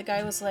 and the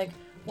guy was like,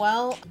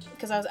 well,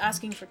 because I was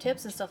asking for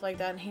tips and stuff like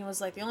that, and he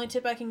was like, the only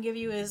tip I can give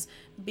you is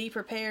be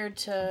prepared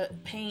to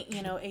paint,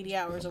 80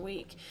 hours a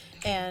week.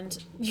 And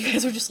you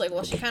guys were just like,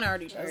 well, she kind of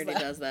already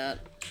does that.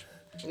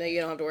 No, you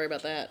don't have to worry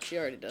about that. She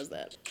already does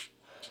that.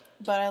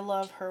 But I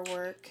love her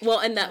work. Well,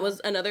 and that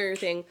was another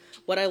thing.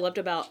 What I loved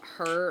about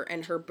her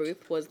and her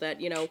booth was that,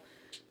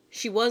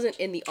 she wasn't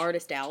in the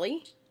artist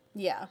alley.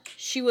 Yeah.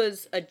 She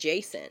was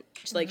adjacent.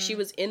 Like, she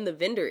was in the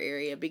vendor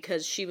area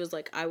because she was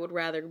like, I would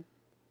rather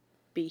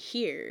be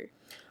here.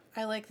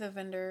 I like the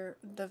vendor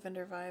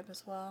vibe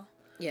as well.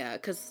 Yeah,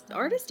 because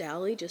Artist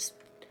Alley just...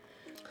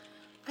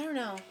 I don't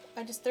know.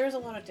 There's a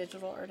lot of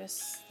digital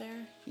artists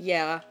there.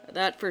 Yeah,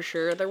 that for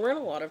sure. There weren't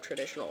a lot of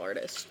traditional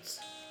artists.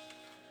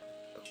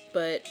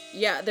 But,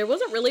 yeah, there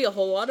wasn't really a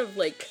whole lot of,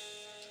 like,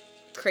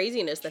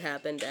 craziness that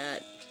happened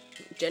at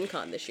Gen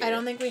Con this year. I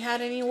don't think we had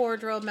any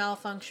wardrobe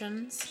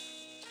malfunctions.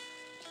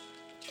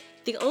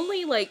 The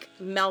only, like,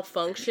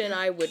 malfunction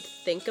I would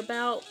think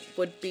about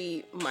would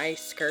be my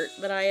skirt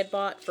that I had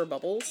bought for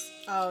Bubbles.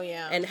 Oh,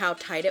 yeah. And how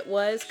tight it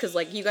was, because,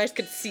 like, you guys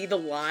could see the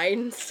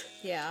lines.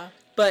 Yeah.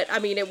 But, I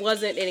mean, it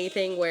wasn't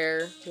anything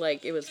where,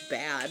 like, it was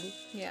bad.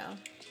 Yeah.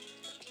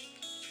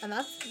 And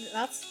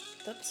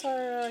that's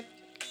our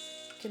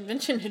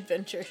convention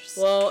adventures.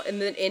 Well, and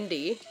then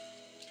Indy.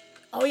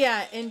 Oh,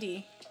 yeah,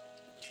 Indy.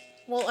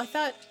 Well, I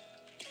thought...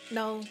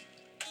 No.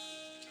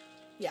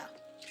 Yeah.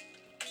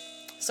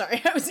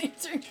 Sorry, I was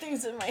answering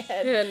things in my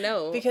head. Yeah,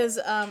 no. Because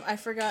I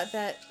forgot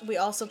that we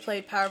also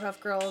played Powerpuff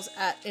Girls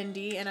at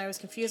Indy, and I was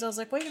confused. I was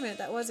like, wait a minute,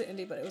 that wasn't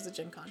Indy, but it was a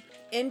Gen Con.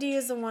 Indy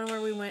is the one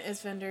where we went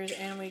as vendors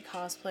and we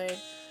cosplayed.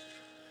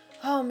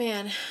 Oh,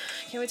 man.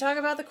 Can we talk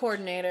about the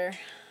coordinator?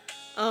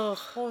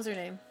 Oh. What was her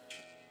name?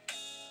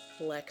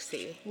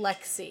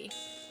 Lexi.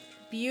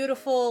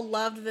 Beautiful,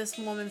 loved this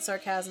woman's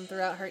sarcasm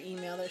throughout her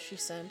email that she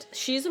sent.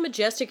 She's a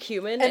majestic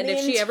human, and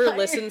if she ever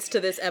listens to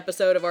this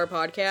episode of our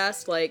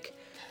podcast, like...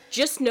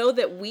 Just know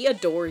that we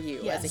adore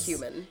you as a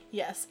human.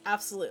 Yes,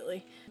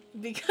 absolutely.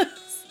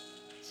 Because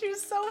she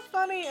was so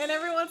funny, and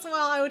every once in a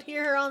while I would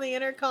hear her on the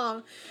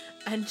intercom,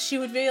 and she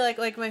would be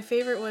like my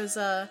favorite was,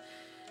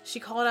 she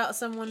called out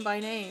someone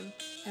by name,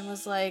 and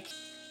was like,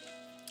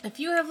 if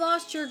you have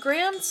lost your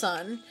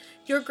grandson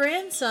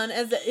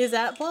is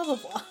at blah blah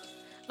blah.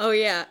 Oh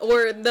yeah,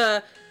 or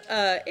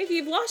if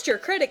you've lost your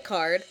credit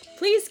card,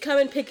 please come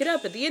and pick it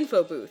up at the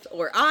info booth,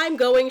 or I'm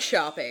going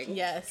shopping.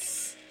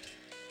 Yes.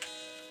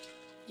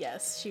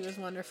 Yes, she was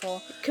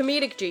wonderful.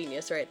 Comedic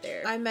genius right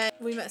there.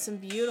 We met some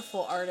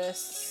beautiful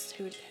artists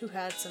who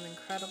had some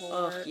incredible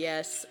work. Oh,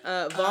 yes.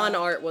 Von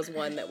Art was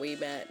one that we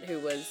met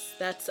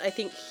I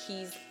think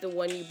he's the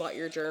one you bought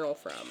your journal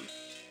from.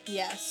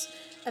 Yes.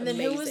 And then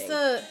Amazing.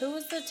 who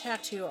was the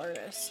tattoo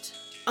artist?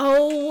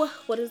 Oh,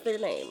 what is their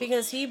name?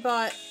 Because he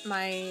bought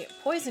my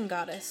Poison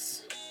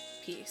Goddess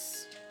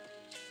piece.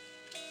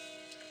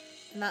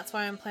 And that's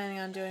why I'm planning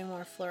on doing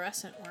more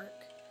fluorescent work.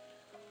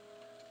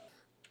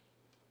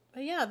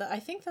 But yeah, I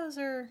think those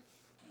are...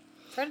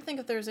 I'm trying to think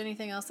if there's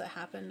anything else that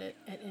happened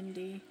at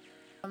Indie.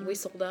 We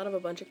sold out of a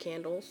bunch of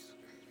candles,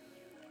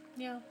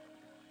 Yeah.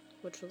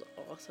 which was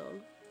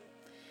awesome.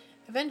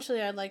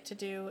 Eventually, I'd like to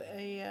do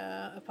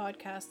a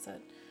podcast that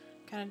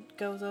kind of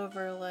goes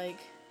over, like,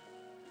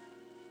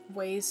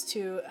 ways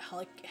to,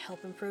 like,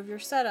 help improve your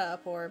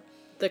setup, or...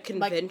 The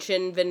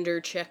convention vendor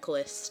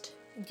checklist.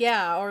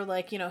 Yeah, or,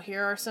 like, you know,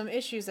 here are some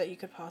issues that you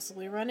could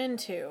possibly run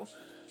into.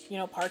 You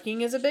know,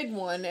 parking is a big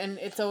one, and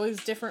it's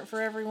always different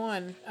for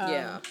everyone.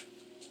 Yeah.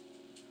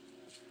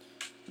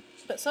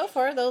 But so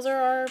far, those are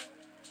our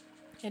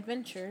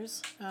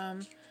adventures.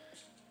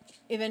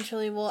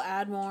 Eventually, we'll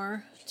add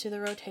more to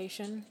the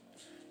rotation,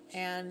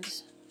 and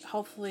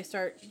hopefully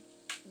start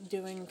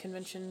doing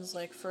conventions,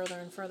 like, further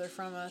and further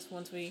from us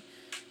once we,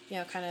 you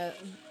know, kind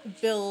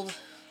of build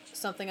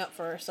something up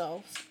for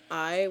ourselves.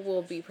 I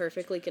will be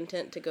perfectly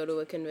content to go to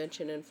a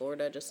convention in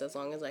Florida just as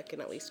long as I can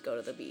at least go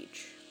to the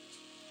beach.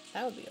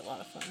 That would be a lot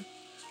of fun.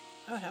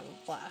 I would have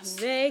a blast.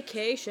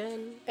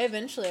 Vacation.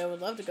 Eventually, I would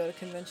love to go to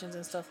conventions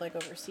and stuff like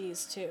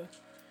overseas, too.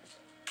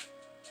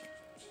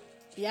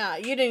 Yeah,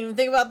 you didn't even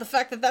think about the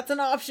fact that that's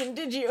an option,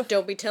 did you?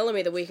 Don't be telling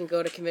me that we can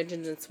go to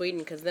conventions in Sweden,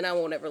 because then I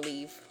won't ever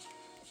leave.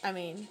 I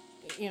mean,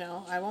 you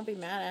know, I won't be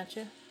mad at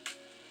you.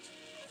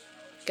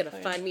 Gonna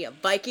find me a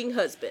Viking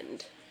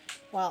husband.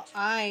 Well,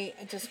 I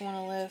just want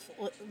to live...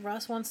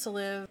 Russ wants to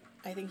live...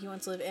 I think he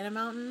wants to live in a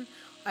mountain.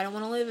 I don't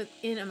want to live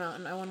in a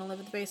mountain. I want to live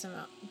at the base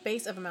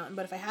of a mountain.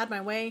 But if I had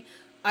my way,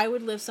 I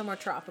would live somewhere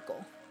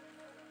tropical.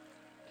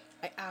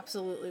 I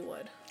absolutely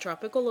would.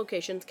 Tropical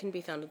locations can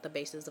be found at the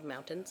bases of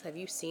mountains. Have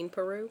you seen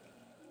Peru?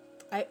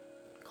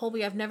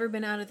 Colby, I've never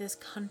been out of this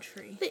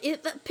country.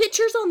 The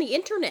pictures on the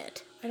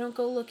internet. I don't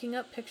go looking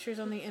up pictures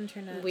on the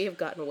internet. We have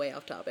gotten way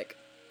off topic.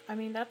 I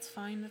mean, that's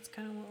fine. That's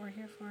kind of what we're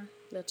here for.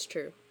 That's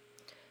true.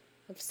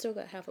 I've still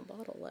got half a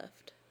bottle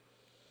left.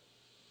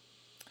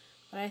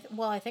 But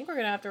I think we're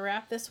going to have to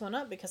wrap this one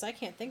up because I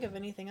can't think of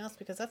anything else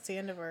because that's the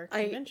end of our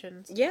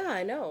conventions. Yeah,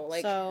 I know.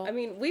 Like, So- I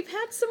mean, we've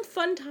had some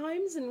fun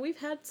times and we've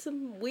had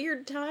some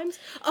weird times.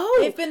 Oh!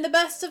 They've been the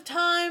best of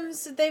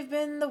times. They've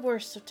been the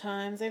worst of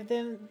times. They've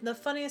been the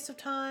funniest of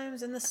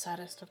times and the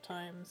saddest of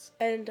times.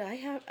 And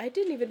I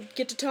didn't even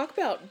get to talk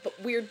about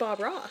weird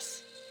Bob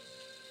Ross.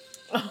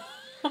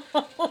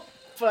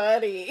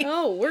 Buddy.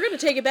 Oh, we're going to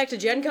take it back to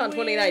Gen Con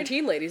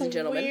 2019, ladies and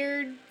gentlemen.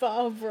 Weird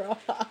Bob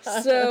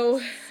Ross. So,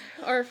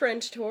 our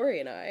friend Tori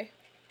and I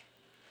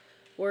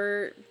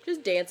were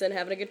just dancing,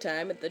 having a good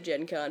time at the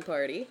Gen Con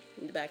party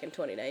back in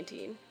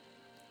 2019.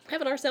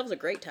 Having ourselves a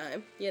great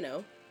time, you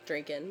know,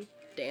 drinking,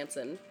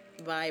 dancing,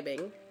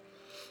 vibing.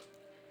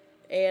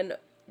 And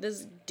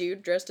this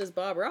dude dressed as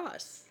Bob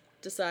Ross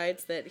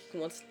decides that he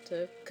wants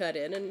to cut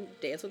in and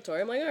dance with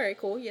Tori. I'm like, alright,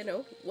 cool, you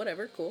know,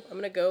 whatever, cool. I'm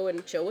gonna go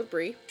and chill with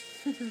Bree.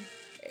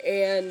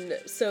 And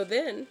so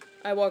then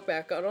I walk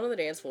back out onto the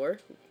dance floor.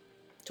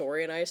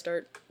 Tori and I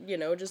start, you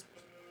know, just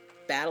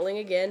battling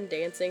again,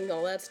 dancing,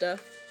 all that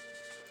stuff.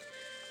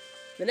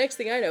 The next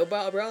thing I know,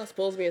 Bob Ross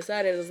pulls me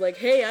aside and is like,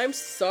 hey, I'm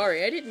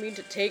sorry, I didn't mean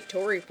to take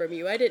Tori from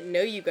you. I didn't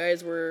know you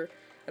guys were...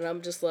 And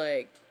I'm just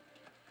like,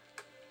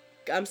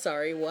 I'm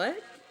sorry,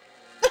 what?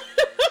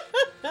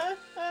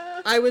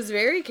 I was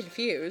very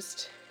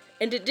confused.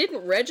 And it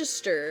didn't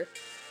register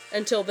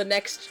until the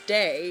next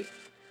day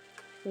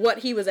what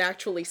he was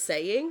actually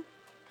saying.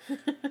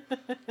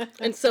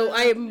 And so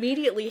I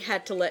immediately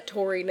had to let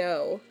Tori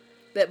know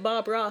that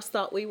Bob Ross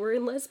thought we were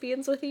in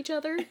lesbians with each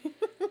other.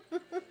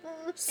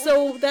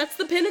 So that's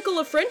the pinnacle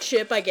of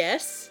friendship, I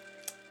guess.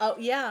 Oh,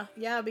 yeah,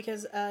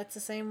 because it's the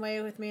same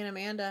way with me and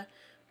Amanda.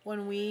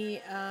 When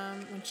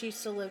when she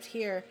still lived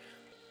here,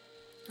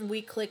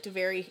 we clicked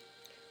very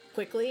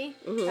quickly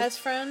as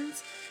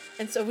friends.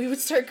 And so we would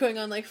start going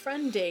on, like,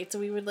 friend dates.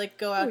 We would, like,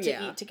 go out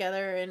to eat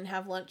together and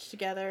have lunch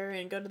together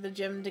and go to the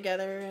gym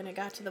together. And it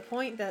got to the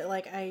point that,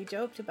 like, I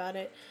joked about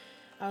it.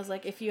 I was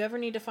like, if you ever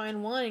need to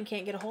find one and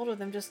can't get a hold of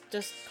them, just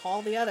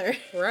call the other.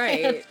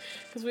 Right.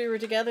 Because we were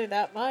together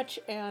that much.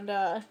 And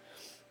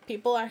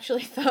people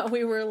actually thought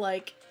we were,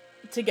 like,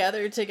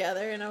 together.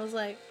 And I was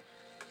like,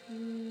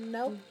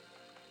 nope.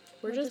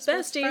 We're just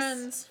besties.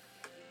 Friends.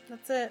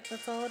 That's it.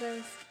 That's all it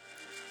is.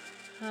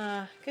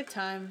 Good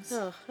times.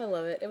 Oh, I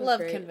love it. It was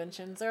Love great.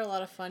 conventions. They're a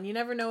lot of fun. You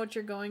never know what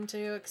you're going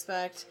to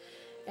expect.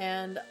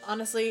 And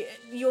honestly,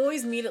 you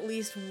always meet at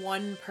least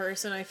one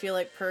person, I feel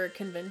like, per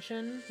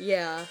convention.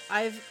 Yeah.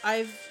 I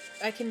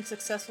can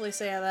successfully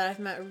say that I've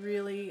met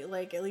really,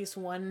 like, at least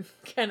one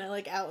kind of,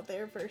 like, out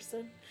there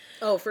person.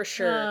 Oh, for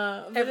sure.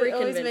 But Every it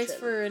always convention makes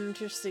for an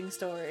interesting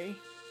story.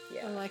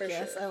 Yeah, I'm like, for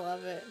yes, sure. I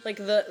love it. Like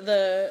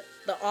the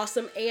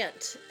awesome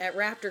aunt at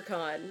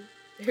RaptorCon,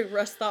 who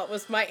Russ thought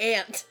was my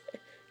aunt.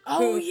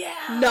 Oh, who,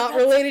 yeah! not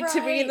that's related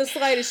to me right. in the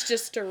slightest,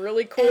 just a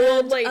really cool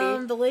old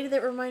lady. The lady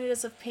that reminded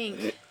us of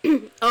Pink.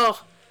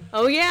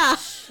 Oh yeah.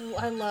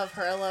 I love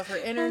her. I love her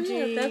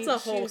energy. Oh, yeah. That's a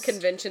whole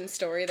convention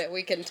story that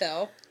we can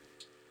tell.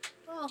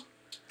 Well,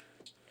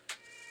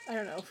 I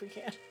don't know if we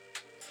can.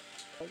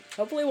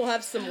 Hopefully we'll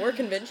have some more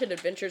convention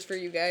adventures for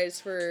you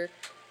guys for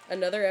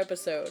another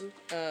episode.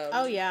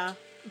 Oh, yeah.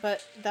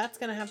 But that's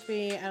going to have to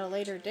be at a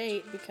later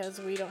date because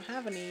we don't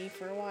have any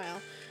for a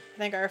while. I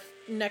think our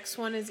next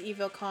one is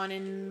EvilCon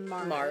in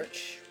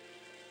March.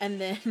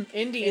 And then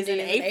Indie is in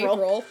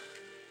April.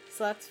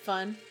 So that's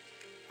fun.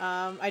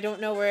 I don't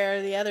know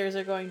where the others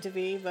are going to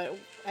be, but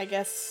I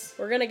guess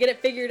we're going to get it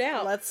figured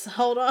out. Let's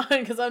hold on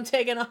because I'm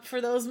taking off for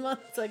those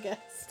months, I guess.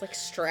 It's like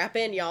strap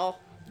in, y'all.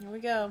 Here we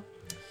go.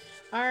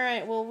 All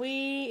right. Well,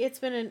 it's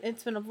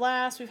been a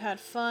blast. We've had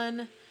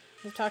fun.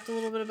 We've talked a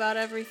little bit about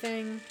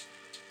everything.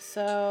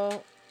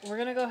 So we're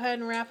going to go ahead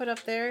and wrap it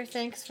up there.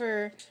 Thanks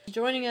for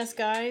joining us,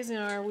 guys, in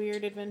our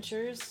weird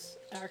adventures,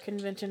 our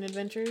convention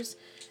adventures.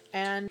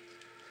 And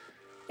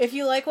if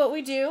you like what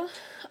we do,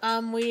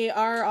 we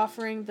are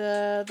offering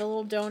the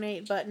little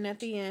donate button at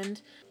the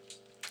end.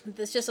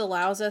 This just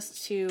allows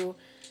us to,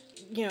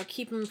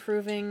 keep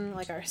improving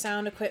like our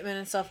sound equipment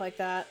and stuff like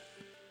that.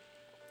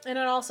 And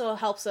it also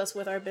helps us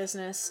with our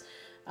business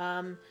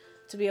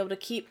to be able to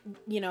keep,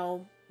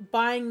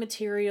 buying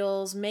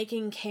materials,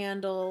 making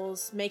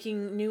candles,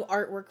 making new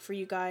artwork for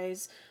you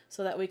guys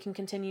so that we can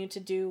continue to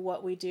do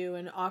what we do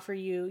and offer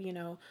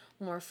you,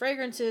 more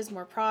fragrances,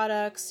 more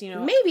products,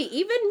 Maybe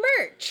even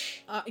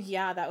merch.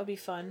 Yeah, that would be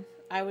fun.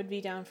 I would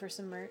be down for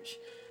some merch.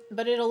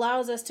 But it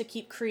allows us to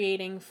keep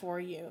creating for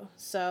you.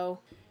 So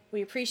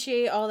we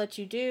appreciate all that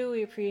you do.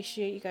 We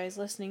appreciate you guys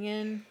listening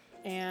in.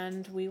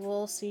 And we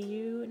will see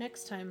you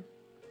next time.